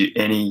that gives you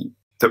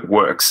that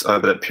works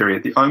over that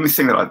period. The only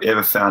thing that I've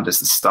ever found is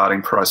the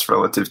starting price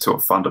relative to a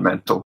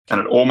fundamental. And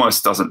it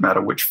almost doesn't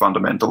matter which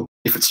fundamental.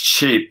 If it's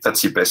cheap,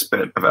 that's your best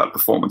bet of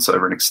outperformance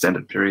over an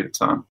extended period of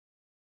time.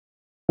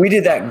 We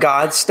did that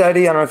God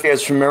study. I don't know if you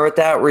guys remember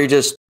that, where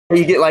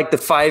you get like the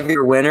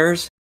 5-year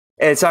winners.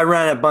 And so I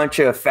ran a bunch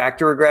of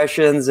factor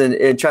regressions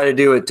and try to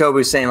do what Toby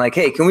was saying, like,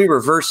 hey, can we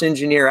reverse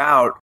engineer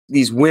out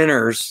these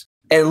winners?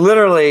 And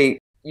literally,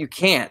 you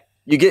can't.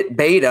 You get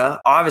beta,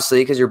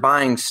 obviously, because you're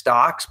buying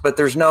stocks, but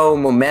there's no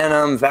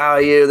momentum,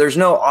 value. There's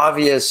no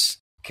obvious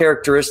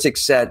characteristic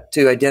set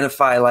to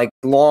identify like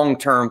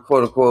long-term,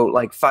 quote unquote,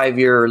 like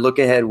 5-year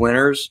look-ahead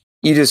winners.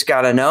 You just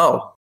got to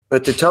know.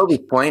 But to Toby's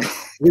point,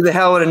 who the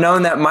hell would have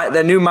known that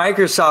the new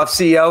Microsoft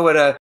CEO would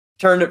have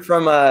turned it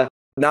from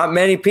not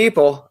many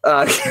people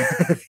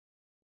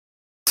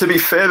To be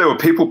fair, there were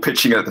people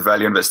pitching it at the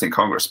Value Investing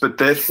Congress, but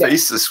their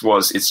thesis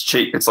was it's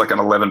cheap. It's like an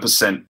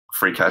 11%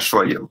 free cash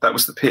flow yield. That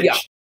was the pitch. Yeah.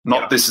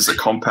 Not this is a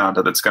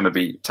compounder that's going to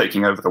be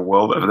taking over the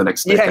world over the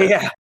next decade.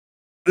 Yeah.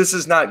 This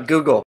is not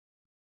Google.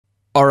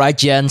 All right,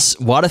 Jens,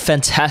 what a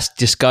fantastic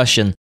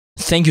discussion.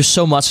 Thank you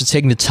so much for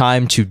taking the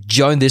time to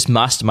join this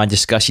mastermind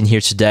discussion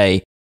here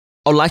today.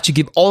 I'd like to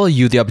give all of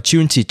you the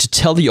opportunity to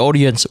tell the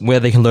audience where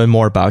they can learn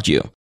more about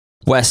you.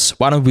 Wes,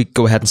 why don't we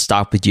go ahead and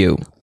start with you?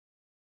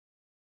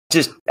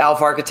 Just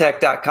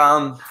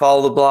alphaarchitect.com,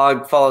 follow the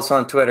blog, follow us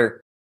on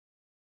Twitter.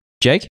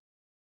 Jake?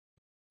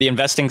 The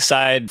investing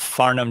side,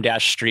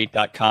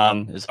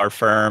 farnam-street.com is our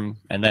firm.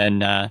 And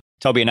then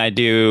Toby and I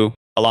do,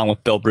 along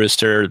with Bill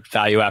Brewster,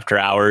 Value After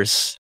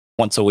Hours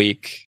once a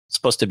week. It's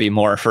supposed to be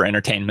more for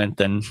entertainment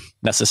than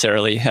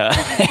necessarily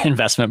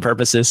investment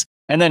purposes.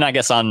 And then I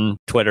guess on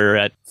Twitter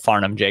at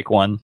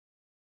FarnamJake1.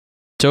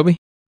 Toby?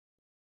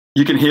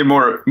 You can hear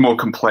more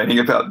complaining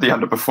about the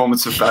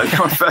underperformance of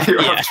Value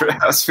After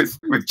Hours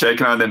with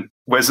Jake and I. And then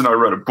Wes and I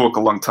wrote a book a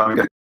long time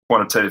ago,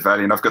 Quantitative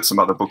Value, and I've got some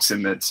other books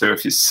in there too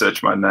if you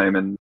search my name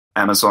in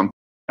Amazon.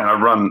 And I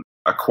run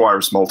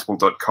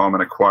acquirersmultiple.com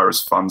and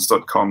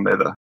acquirersfunds.com.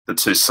 They're the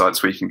two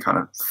sites where you can kind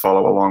of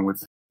follow along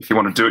with if you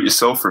want to do it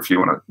yourself or if you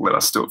want to let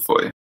us do it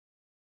for you.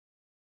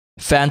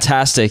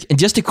 Fantastic. And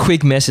just a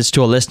quick message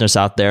to our listeners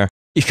out there.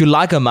 If you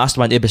like our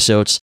Mastermind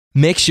episodes,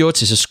 make sure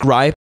to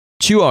subscribe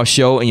to our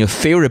show in your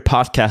favorite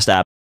podcast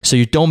app so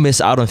you don't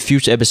miss out on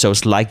future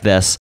episodes like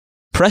this.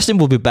 Preston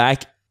will be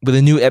back with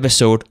a new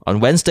episode on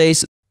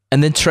Wednesdays,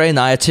 and then Trey and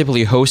I are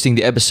typically hosting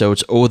the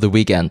episodes over the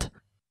weekend.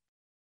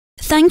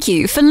 Thank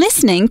you for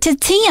listening to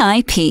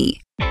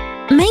TIP.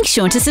 Make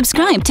sure to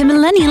subscribe to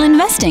Millennial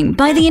Investing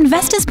by the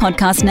Investors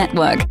Podcast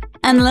Network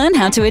and learn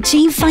how to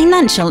achieve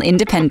financial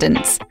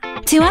independence.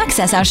 To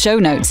access our show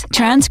notes,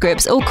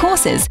 transcripts, or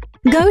courses,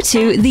 go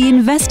to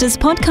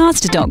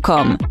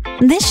theinvestorspodcast.com.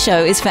 This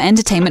show is for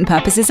entertainment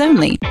purposes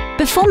only.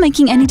 Before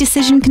making any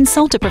decision,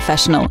 consult a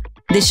professional.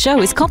 This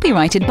show is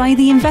copyrighted by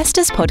the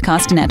Investors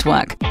Podcast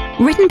Network.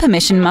 Written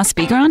permission must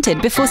be granted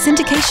before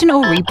syndication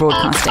or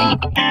rebroadcasting.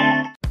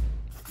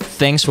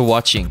 Thanks for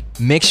watching.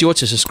 Make sure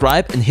to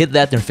subscribe and hit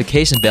that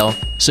notification bell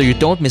so you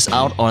don't miss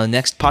out on the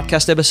next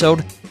podcast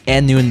episode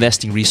and new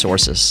investing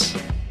resources.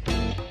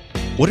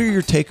 What are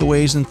your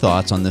takeaways and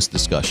thoughts on this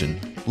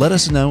discussion? Let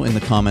us know in the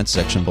comments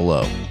section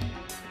below.